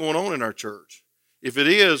believe that's going on in our church. If it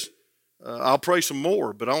is, I'll pray some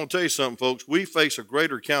more. But I want to tell you something, folks. We face a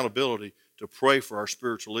greater accountability to pray for our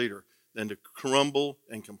spiritual leader than to crumble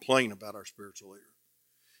and complain about our spiritual leader.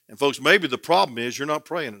 And folks, maybe the problem is you're not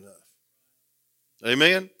praying enough.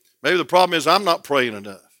 Amen? Maybe the problem is I'm not praying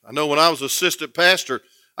enough. I know when I was assistant pastor,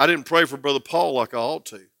 I didn't pray for Brother Paul like I ought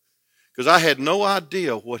to because I had no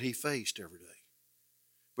idea what he faced every day.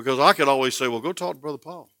 Because I could always say, well, go talk to Brother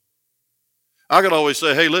Paul. I could always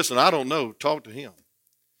say, hey, listen, I don't know. Talk to him.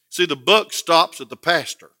 See, the buck stops at the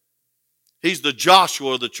pastor. He's the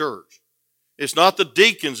Joshua of the church. It's not the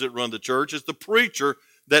deacons that run the church. It's the preacher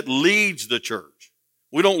that leads the church.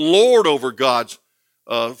 We don't lord over God's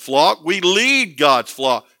flock. We lead God's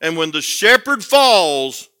flock. And when the shepherd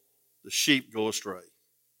falls, the sheep go astray.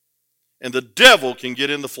 And the devil can get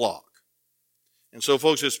in the flock. And so,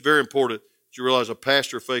 folks, it's very important that you realize a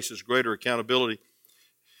pastor faces greater accountability.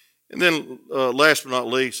 And then last but not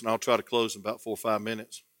least, and I'll try to close in about 4 or 5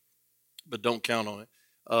 minutes, but don't count on it.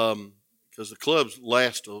 Because the clubs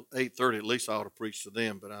last till 8:30, at least I ought to preach to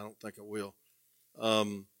them, but I don't think I will.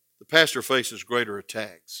 The pastor faces greater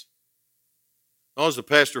attacks. Not only does the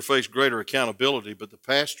pastor face greater accountability, but the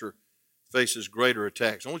pastor faces greater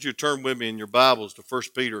attacks. I want you to turn with me in your Bibles to 1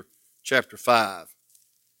 Peter chapter 5.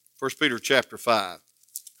 1 Peter chapter 5.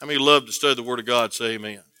 How many love to study the Word of God? Say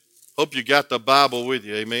amen. Hope you got the Bible with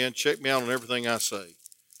you. Amen. Check me out on everything I say.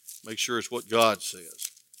 Make sure it's what God says.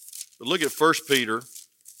 But look at 1 Peter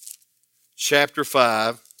chapter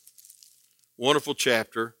 5. Wonderful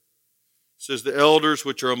chapter. It says, the elders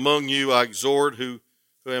which are among you I exhort, who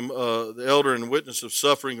am the elder and witness of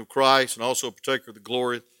suffering of Christ, and also a partaker of the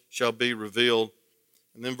glory shall be revealed.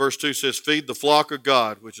 And then verse 2 says, feed the flock of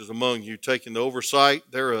God which is among you, taking the oversight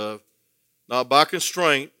thereof, not by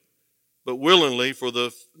constraint, but willingly,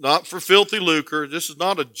 not for filthy lucre. This is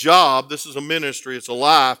not a job, this is a ministry, it's a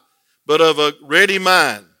life, but of a ready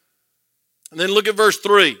mind. And then look at verse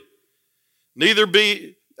 3. Neither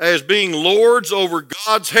be as being lords over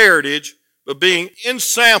God's heritage, but being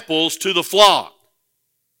ensamples to the flock.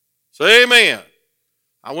 Say amen.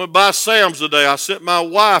 I went by Sam's today. I sent my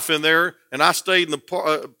wife in there, and I stayed in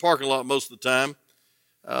the parking lot most of the time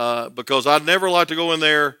because I'd never like to go in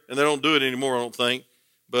there, and they don't do it anymore, I don't think.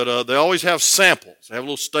 But they always have samples. They have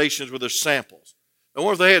little stations where there's samples. I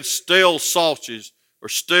wonder if they had stale sausages or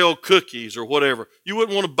stale cookies or whatever. You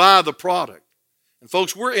wouldn't want to buy the product. And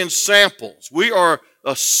folks, we're in samples. We are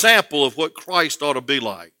a sample of what Christ ought to be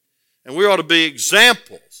like. And we ought to be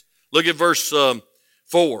examples. Look at verse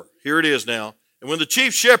 4. Here it is now. And when the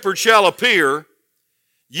chief shepherd shall appear,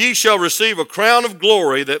 ye shall receive a crown of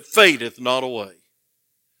glory that fadeth not away.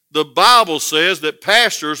 The Bible says that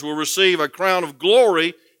pastors will receive a crown of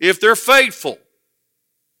glory if they're faithful.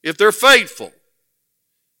 If they're faithful.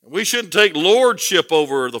 And we shouldn't take lordship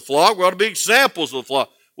over the flock. We ought to be examples of the flock.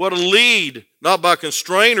 We ought to lead, not by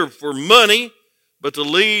constraint or for money, but to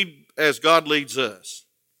lead as God leads us.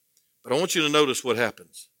 But I want you to notice what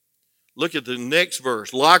happens. Look at the next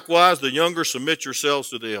verse. Likewise, the younger, submit yourselves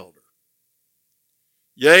to the elder.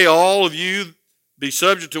 Yea, all of you be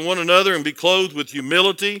subject to one another and be clothed with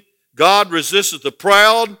humility. God resisteth the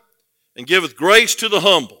proud and giveth grace to the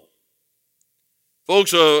humble.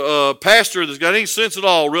 Folks, a pastor that's got any sense at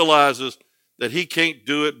all realizes that he can't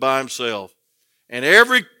do it by himself. And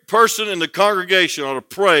every person in the congregation ought to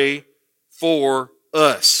pray for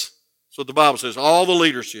us. That's what the Bible says, all the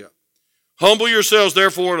leadership. Humble yourselves,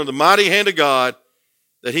 therefore, under the mighty hand of God,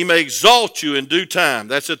 that he may exalt you in due time.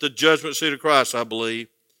 That's at the judgment seat of Christ, I believe.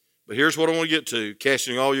 But here's what I want to get to.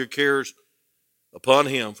 Casting all your cares upon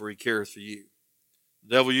him, for he careth for you.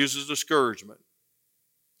 The devil uses discouragement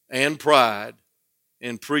and pride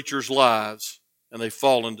in preachers' lives, and they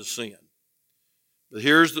fall into sin. But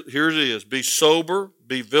here it is. Be sober,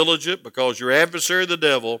 be vigilant, because your adversary the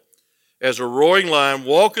devil, as a roaring lion,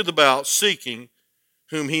 walketh about seeking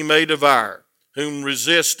whom he may devour, whom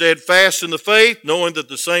resist steadfast in the faith, knowing that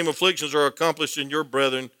the same afflictions are accomplished in your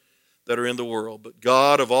brethren that are in the world. But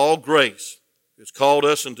God of all grace has called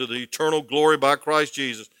us into the eternal glory by Christ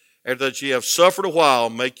Jesus, after that ye have suffered a while,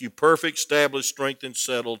 make you perfect, established, strengthened,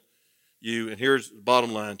 settled you. And here's the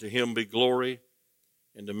bottom line. To him be glory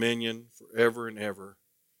and dominion forever and ever.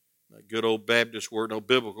 That good old Baptist word, no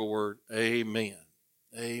biblical word. Amen.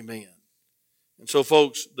 Amen. And so,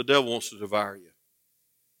 folks, the devil wants to devour you.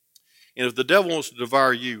 And if the devil wants to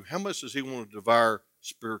devour you, how much does he want to devour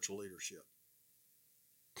spiritual leadership?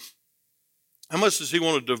 How much does he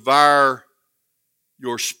want to devour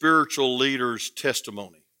your spiritual leader's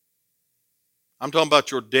testimony? I'm talking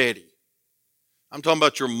about your daddy. I'm talking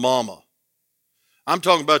about your mama. I'm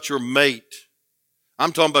talking about your mate.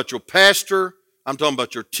 I'm talking about your pastor. I'm talking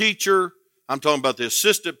about your teacher. I'm talking about the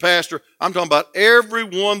assistant pastor. I'm talking about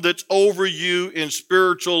everyone that's over you in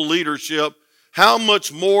spiritual leadership. How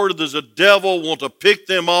much more does the devil want to pick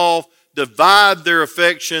them off, divide their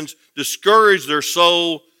affections, discourage their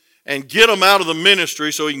soul, and get them out of the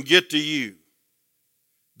ministry so he can get to you?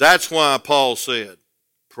 That's why Paul said,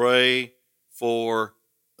 pray for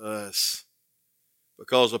us.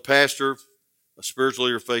 Because a pastor, a spiritual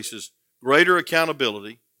leader, faces greater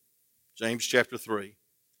accountability, James chapter 3,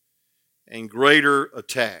 and greater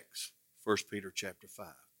attacks, 1 Peter chapter 5.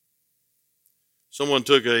 Someone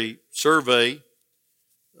took a survey,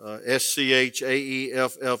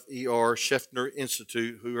 SCHAEFFER, Scheffner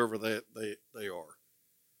Institute, whoever they are.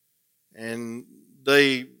 And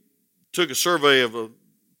they took a survey of a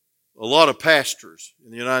lot of pastors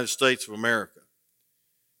in the United States of America.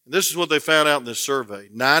 And this is what they found out in this survey.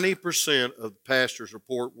 90% of pastors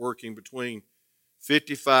report working between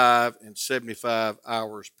 55 and 75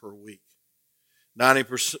 hours per week.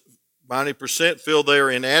 90% feel they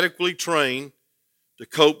are inadequately trained to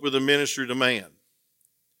cope with the ministry demand.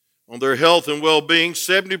 On their health and well-being,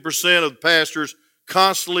 70% of pastors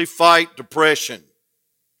constantly fight depression.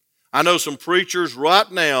 I know some preachers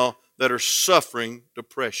right now that are suffering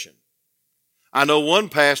depression. I know one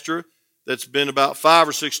pastor that's been about 5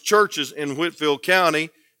 or 6 churches in Whitfield County,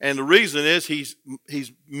 and the reason is he's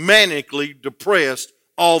manically depressed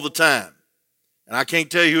all the time. And I can't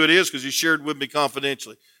tell you who it is because he shared with me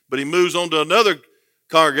confidentially. But he moves on to another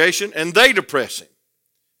congregation, and they depress him.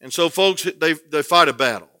 And so, folks, they fight a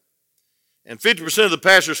battle. And 50% of the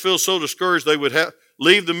pastors feel so discouraged they would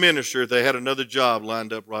leave the ministry if they had another job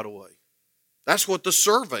lined up right away. That's what the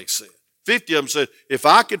survey said. 50 of them said, if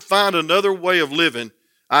I could find another way of living,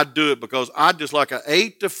 I'd do it, because I'd just like an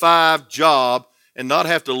 8 to 5 job and not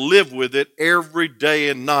have to live with it every day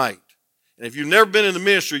and night. And if you've never been in the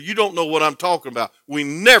ministry, you don't know what I'm talking about. We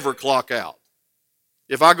never clock out.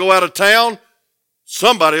 If I go out of town,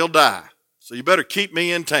 somebody will die. So you better keep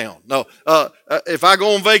me in town. No, if I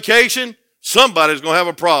go on vacation, somebody's going to have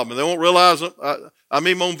a problem. And they won't realize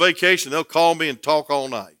I'm on vacation. They'll call me and talk all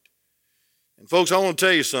night. And folks, I want to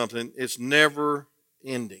tell you something. It's never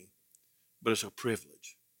ending, but it's a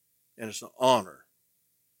privilege and it's an honor.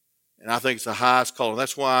 And I think it's the highest calling.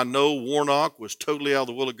 That's why I know Warnock was totally out of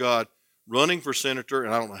the will of God running for senator.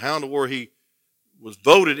 And I don't know how in the world he was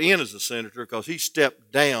voted in as a senator, because he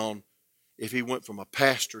stepped down if he went from a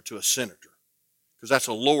pastor to a senator, because that's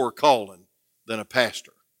a lower calling than a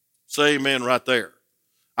pastor. Say amen right there.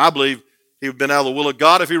 I believe he would have been out of the will of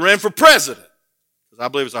God if he ran for president, because I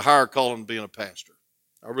believe it's a higher calling than being a pastor.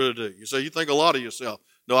 I really do. You say, you think a lot of yourself.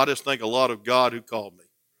 No, I just think a lot of God who called me.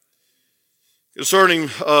 Concerning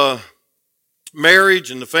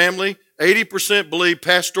marriage and the family, 80% believe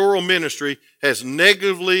pastoral ministry has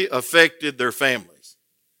negatively affected their families.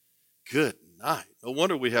 Good night. No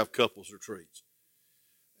wonder we have couples retreats.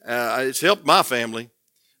 It's helped my family.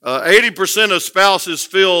 80% of spouses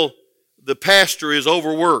feel the pastor is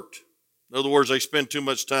overworked. In other words, they spend too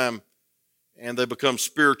much time and they become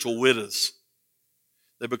spiritual widows.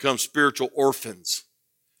 They become spiritual orphans.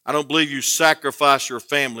 I don't believe you sacrifice your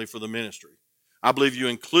family for the ministry. I believe you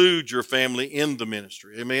include your family in the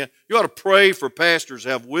ministry. Amen. You ought to pray for pastors who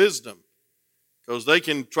have wisdom, because they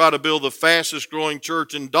can try to build the fastest growing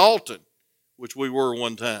church in Dalton, which we were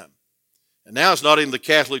one time. And now it's not even the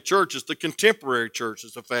Catholic Church, it's the Contemporary Church.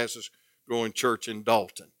 It's the fastest growing church in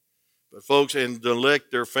Dalton. But folks, and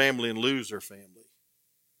neglect their family and lose their family.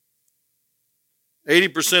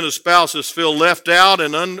 80% of spouses feel left out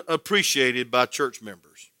and unappreciated by church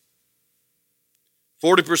members.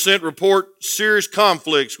 40% report serious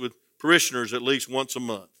conflicts with parishioners at least once a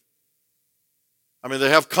month. I mean, they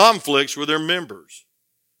have conflicts with their members.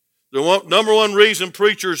 The number one reason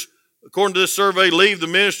preachers, according to this survey, leave the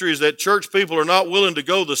ministry is that church people are not willing to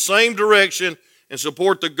go the same direction and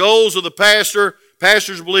support the goals of the pastor.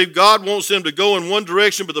 Pastors believe God wants them to go in one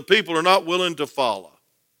direction, but the people are not willing to follow.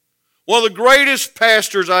 One of the greatest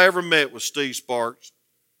pastors I ever met was Steve Sparks.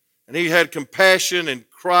 And he had compassion and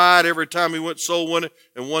cried every time he went soul winning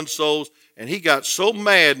and won souls. And he got so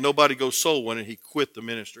mad nobody goes soul winning, he quit the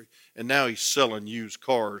ministry. And now he's selling used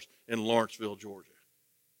cars in Lawrenceville, Georgia.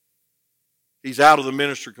 He's out of the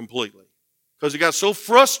ministry completely because he got so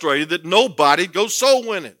frustrated that nobody goes soul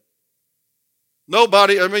winning.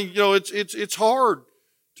 Nobody, I mean, you know, it's hard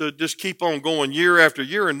to just keep on going year after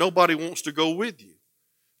year and nobody wants to go with you.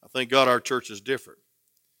 I thank God our church is different.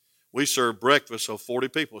 We serve breakfast so 40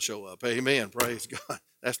 people show up. Amen. Praise God.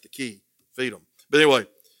 That's the key. Feed them. But anyway,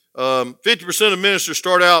 50% of ministers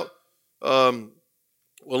start out, will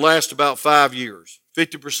last about 5 years.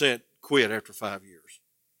 50% quit after 5 years.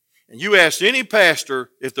 And you ask any pastor,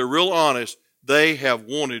 if they're real honest, they have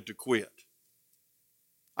wanted to quit.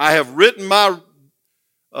 I have written my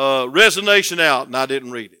resignation out and I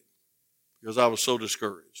didn't read it because I was so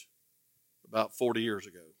discouraged about 40 years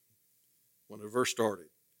ago when I first started.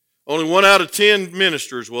 Only 1 out of 10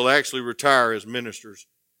 ministers will actually retire as ministers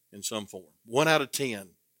in some form. 1 out of 10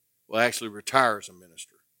 will actually retire as a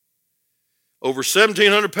minister. Over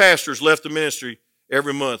 1,700 pastors left the ministry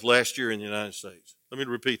every month last year in the United States. Let me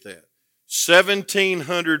repeat that.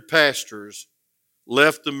 1,700 pastors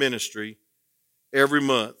left the ministry every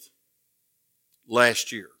month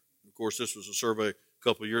last year. Of course, this was a survey a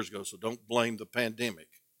couple of years ago, so don't blame the pandemic.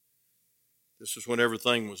 This is when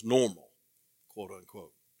everything was normal, quote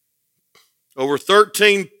unquote. Over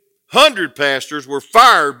 1,300 pastors were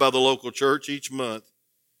fired by the local church each month,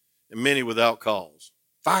 and many without cause.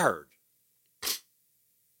 Fired.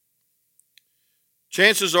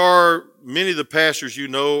 Chances are many of the pastors you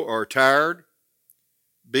know are tired,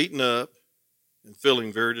 beaten up, and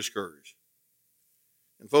feeling very discouraged.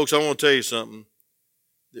 And folks, I want to tell you something.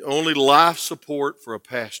 The only life support for a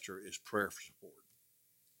pastor is prayer support.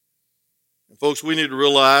 And folks, we need to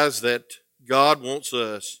realize that God wants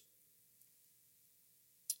us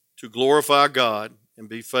to glorify God and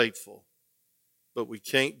be faithful, but we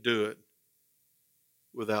can't do it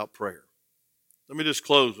without prayer. Let me just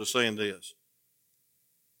close with saying this.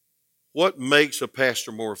 What makes a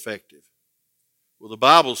pastor more effective? Well, the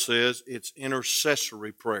Bible says it's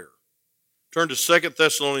intercessory prayer. Turn to 2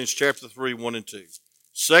 Thessalonians chapter 3, 1 and 2.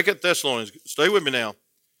 2 Thessalonians, stay with me now.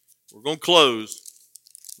 We're going to close.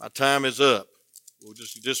 My time is up. We'll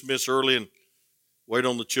just dismiss early and wait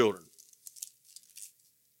on the children.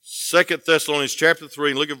 2 Thessalonians chapter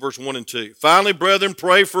 3, and look at verse 1 and 2. Finally, brethren,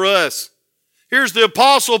 pray for us. Here's the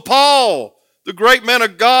Apostle Paul, the great man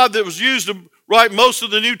of God that was used to write most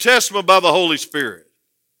of the New Testament by the Holy Spirit.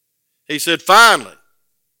 He said, finally.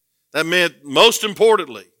 That meant most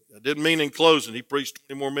importantly. That didn't mean in closing. He preached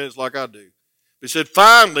 20 more minutes like I do. He said,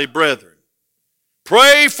 finally, brethren,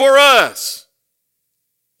 pray for us.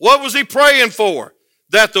 What was he praying for?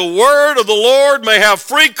 That the word of the Lord may have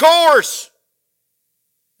free course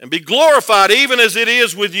and be glorified even as it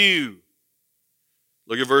is with you.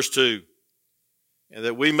 Look at verse 2. And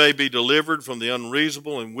that we may be delivered from the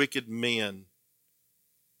unreasonable and wicked men.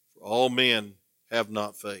 For all men have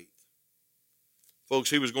not faith. Folks,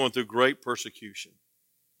 he was going through great persecution.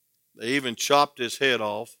 They even chopped his head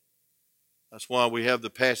off. That's why we have the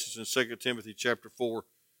passage in 2 Timothy chapter 4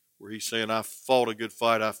 where he's saying, I fought a good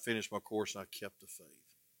fight, I finished my course, and I kept the faith.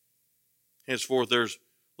 Henceforth, there's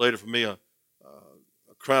later for me a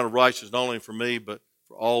crown of righteousness, not only for me, but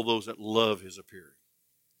for all those that love his appearing.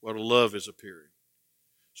 What a love his appearing.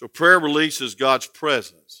 So prayer releases God's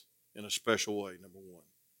presence in a special way, number one.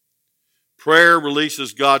 Prayer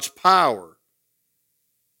releases God's power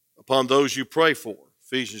upon those you pray for.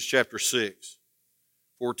 Ephesians chapter 6,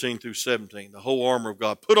 14 through 17. The whole armor of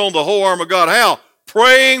God. Put on the whole armor of God. How?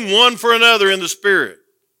 Praying one for another in the Spirit.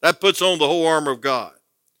 That puts on the whole armor of God.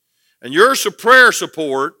 And your prayer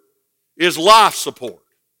support is life support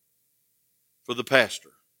for the pastor.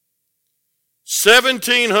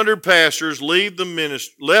 1,700 pastors left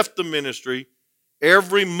the ministry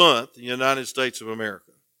every month in the United States of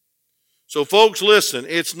America. So folks, listen,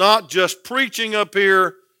 it's not just preaching up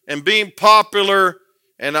here and being popular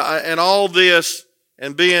and all this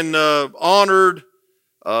and being honored.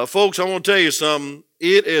 Folks, I want to tell you something.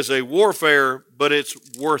 It is a warfare, but it's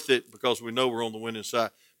worth it because we know we're on the winning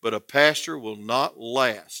side. but a pastor will not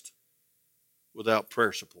last without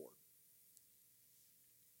prayer support.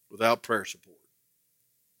 Without prayer support.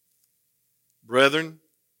 Brethren,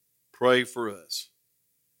 pray for us.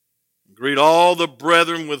 Greet all the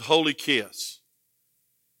brethren with holy kiss.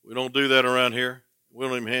 We don't do that around here. We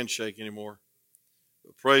don't even handshake anymore.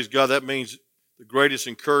 But praise God, that means the greatest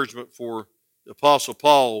encouragement for the Apostle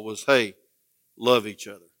Paul was, hey, love each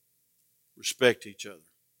other, respect each other,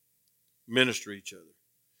 minister each other.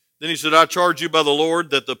 Then he said, I charge you by the Lord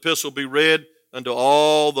that the epistle be read unto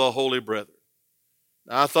all the holy brethren.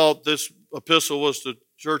 Now, I thought this epistle was to the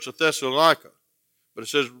church of Thessalonica, but it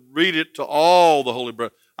says read it to all the holy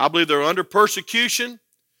brethren. I believe they're under persecution.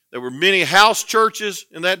 There were many house churches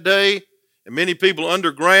in that day and many people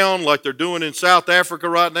underground like they're doing in South Africa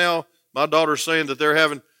right now. My daughter's saying that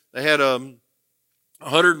they had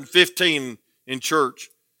 115 in church,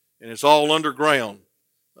 and it's all underground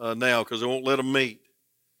now because they won't let them meet.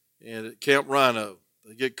 And at Camp Rhino,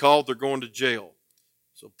 they get caught, they're going to jail.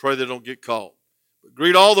 So pray they don't get caught. But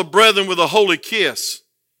greet all the brethren with a holy kiss.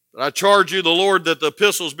 But I charge you, the Lord, that the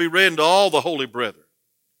epistles be read to all the holy brethren.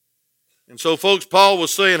 And so, folks, Paul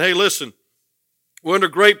was saying, hey, listen, we're under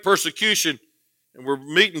great persecution, and we're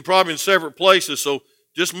meeting probably in separate places, so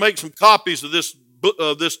just make some copies of this book,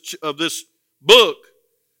 of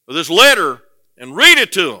this letter, and read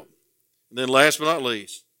it to them. And then last but not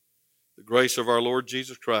least, the grace of our Lord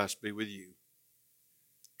Jesus Christ be with you.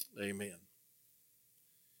 Amen.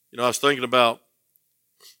 You know, I was thinking about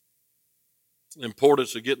the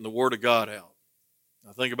importance of getting the Word of God out.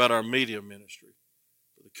 I think about our media ministry,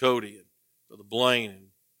 Brother Cody and Brother Blaine and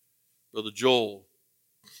Brother Joel.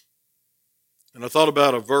 And I thought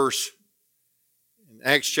about a verse in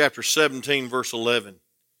Acts chapter 17, verse 11. It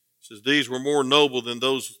says, these were more noble than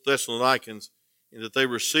those Thessalonians in that they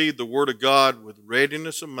received the Word of God with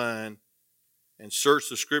readiness of mind and searched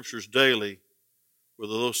the Scriptures daily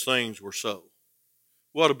whether those things were so.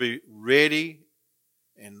 We ought to be ready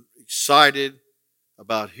and excited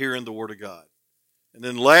about hearing the Word of God. And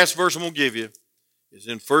then the last verse I'm going to give you is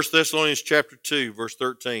in 1 Thessalonians chapter 2, verse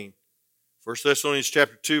 13. 1 Thessalonians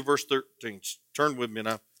chapter 2, verse 13. Turn with me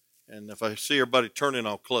now, and if I see everybody turning,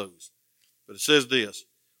 I'll close. But it says this,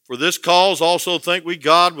 for this cause also thank we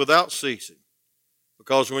God without ceasing,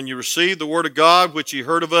 because when you received the Word of God, which ye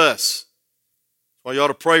heard of us, well, you ought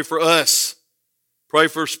to pray for us. Pray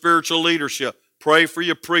for spiritual leadership. Pray for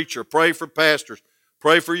your preacher. Pray for pastors.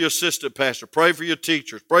 Pray for your assistant pastor. Pray for your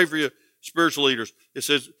teachers. Pray for your spiritual leaders. It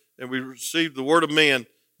says, and we received the word of men,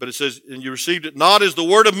 but it says, and you received it not as the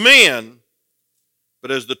word of men,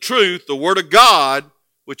 but as the truth, the word of God,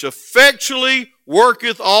 which effectually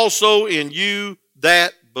worketh also in you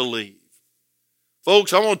that believe.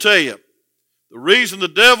 Folks, I want to tell you, the reason the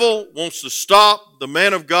devil wants to stop the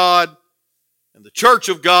man of God and the church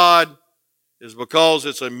of God is because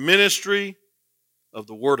it's a ministry of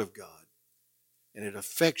the Word of God, and it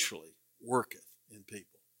effectually worketh in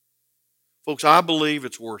people. Folks, I believe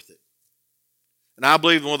it's worth it. And I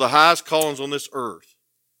believe one of the highest callings on this earth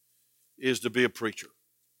is to be a preacher,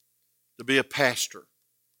 to be a pastor.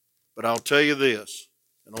 But I'll tell you this,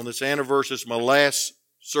 and on this anniversary, it's my last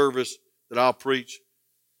service that I'll preach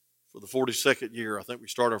for the 42nd year. I think we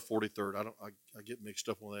start our 43rd. I get mixed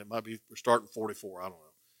up on that. It might be we're starting 44. I don't know.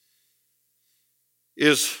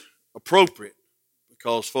 Is appropriate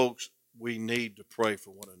because, folks, we need to pray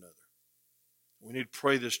for one another. We need to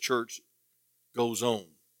pray this church goes on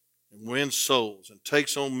and wins souls and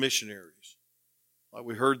takes on missionaries. Like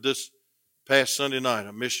we heard this past Sunday night,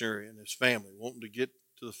 a missionary and his family wanting to get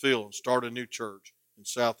to the field and start a new church in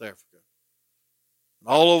South Africa and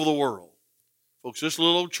all over the world. Folks, this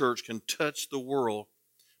little old church can touch the world,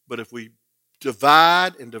 but if we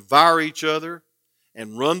divide and devour each other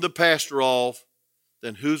and run the pastor off,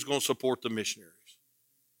 then who's going to support the missionaries?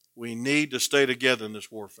 We need to stay together in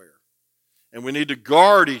this warfare. And we need to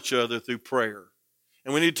guard each other through prayer.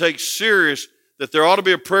 And we need to take serious that there ought to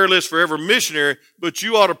be a prayer list for every missionary, but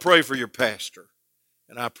you ought to pray for your pastor.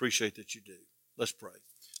 And I appreciate that you do. Let's pray.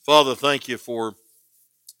 Father, thank you for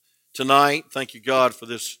tonight. Thank you, God, for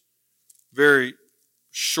this very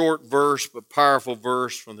short verse but powerful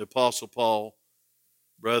verse from the Apostle Paul.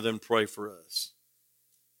 Brethren, pray for us.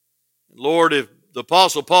 And Lord, if the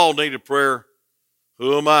Apostle Paul needed prayer,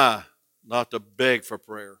 who am I not to beg for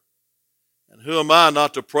prayer? And who am I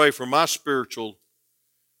not to pray for my spiritual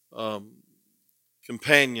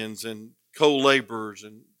companions and co-laborers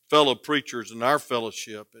and fellow preachers in our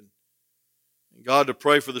fellowship? And God, to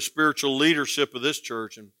pray for the spiritual leadership of this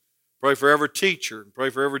church and pray for every teacher and pray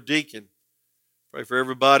for every deacon. Pray for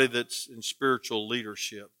everybody that's in spiritual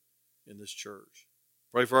leadership in this church.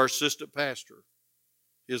 Pray for our assistant pastor.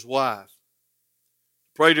 his wife.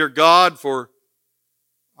 Pray, dear God, for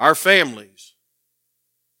our families,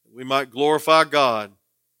 that we might glorify God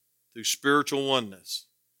through spiritual oneness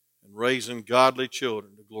and raising godly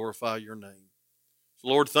children to glorify your name. So,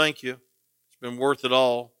 Lord, thank you. It's been worth it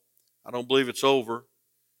all. I don't believe it's over,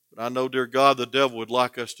 but I know, dear God, the devil would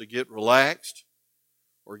like us to get relaxed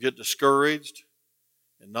or get discouraged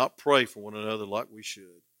and not pray for one another like we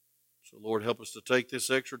should. So, Lord, help us to take this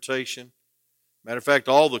exhortation. Matter of fact,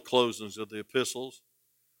 all the closings of the epistles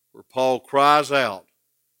where Paul cries out,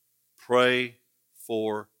 pray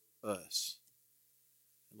for us.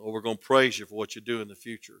 And Lord, we're going to praise you for what you do in the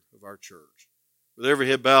future of our church. With every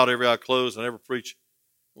head bowed, every eye closed, I never preach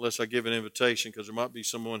unless I give an invitation, because there might be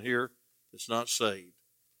someone here that's not saved.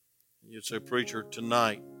 And you'd say, preacher,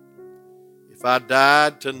 tonight, if I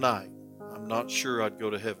died tonight, I'm not sure I'd go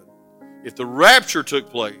to heaven. If the rapture took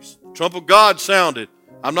place, the trump of God sounded,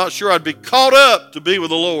 I'm not sure I'd be caught up to be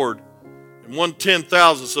with the Lord in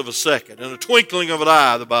 1/10,000th of a second, in a twinkling of an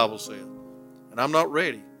eye, the Bible says. And I'm not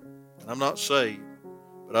ready, and I'm not saved,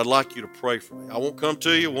 but I'd like you to pray for me. I won't come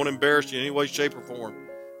to you, won't embarrass you in any way, shape, or form,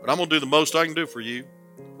 but I'm going to do the most I can do for you.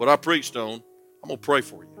 What I preached on, I'm going to pray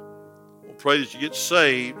for you. I'm going to pray that you get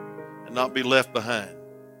saved and not be left behind.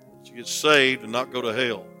 That you get saved and not go to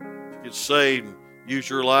hell. That you get saved and use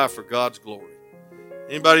your life for God's glory.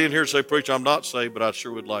 Anybody in here say, preacher, I'm not saved, but I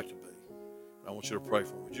sure would like to be. I want you to pray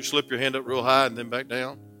for me. Would you slip your hand up real high and then back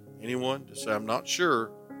down? Anyone? Just say, I'm not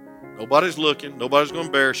sure. Nobody's looking. Nobody's going to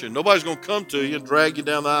embarrass you. Nobody's going to come to you and drag you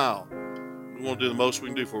down the aisle. We want to do the most we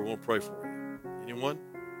can do for you. We want to pray for you. Anyone?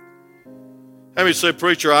 How many say,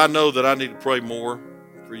 preacher, I know that I need to pray more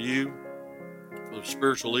for you, for the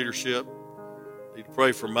spiritual leadership. I need to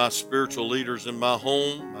pray for my spiritual leaders in my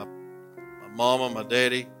home, my mama, my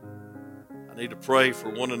daddy. I need to pray for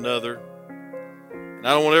one another. And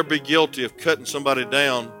I don't want to ever be guilty of cutting somebody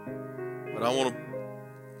down, but I want to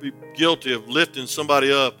be guilty of lifting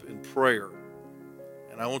somebody up in prayer.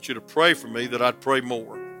 And I want you to pray for me that I'd pray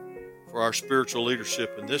more for our spiritual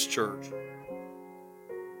leadership in this church.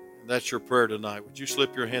 And that's your prayer tonight. Would you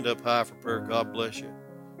slip your hand up high for prayer? God bless you.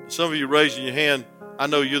 And some of you raising your hand, I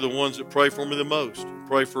know you're the ones that pray for me the most.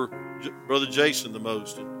 Pray for Brother Jason the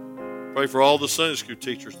most. And pray for all the Sunday school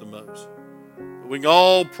teachers the most. But we can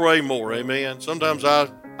all pray more, amen? Sometimes I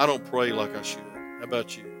don't pray like I should. How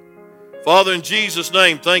about you? Father, in Jesus'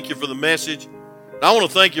 name, thank you for the message. And I want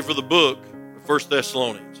to thank you for the book of 1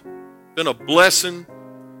 Thessalonians. It's been a blessing,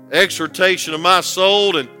 exhortation of my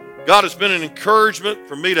soul, and God, it's been an encouragement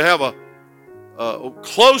for me to have a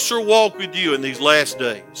closer walk with you in these last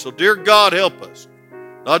days. So, dear God, help us.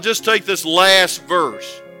 Not just take this last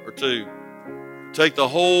verse or two, take the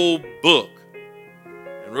whole book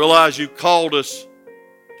and realize you called us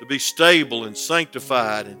to be stable and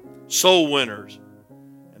sanctified and soul winners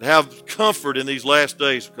and have comfort in these last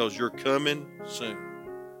days because you're coming soon.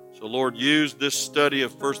 So, Lord, use this study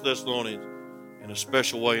of 1 Thessalonians in a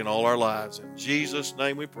special way in all our lives. In Jesus'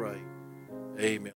 name we pray. Amen.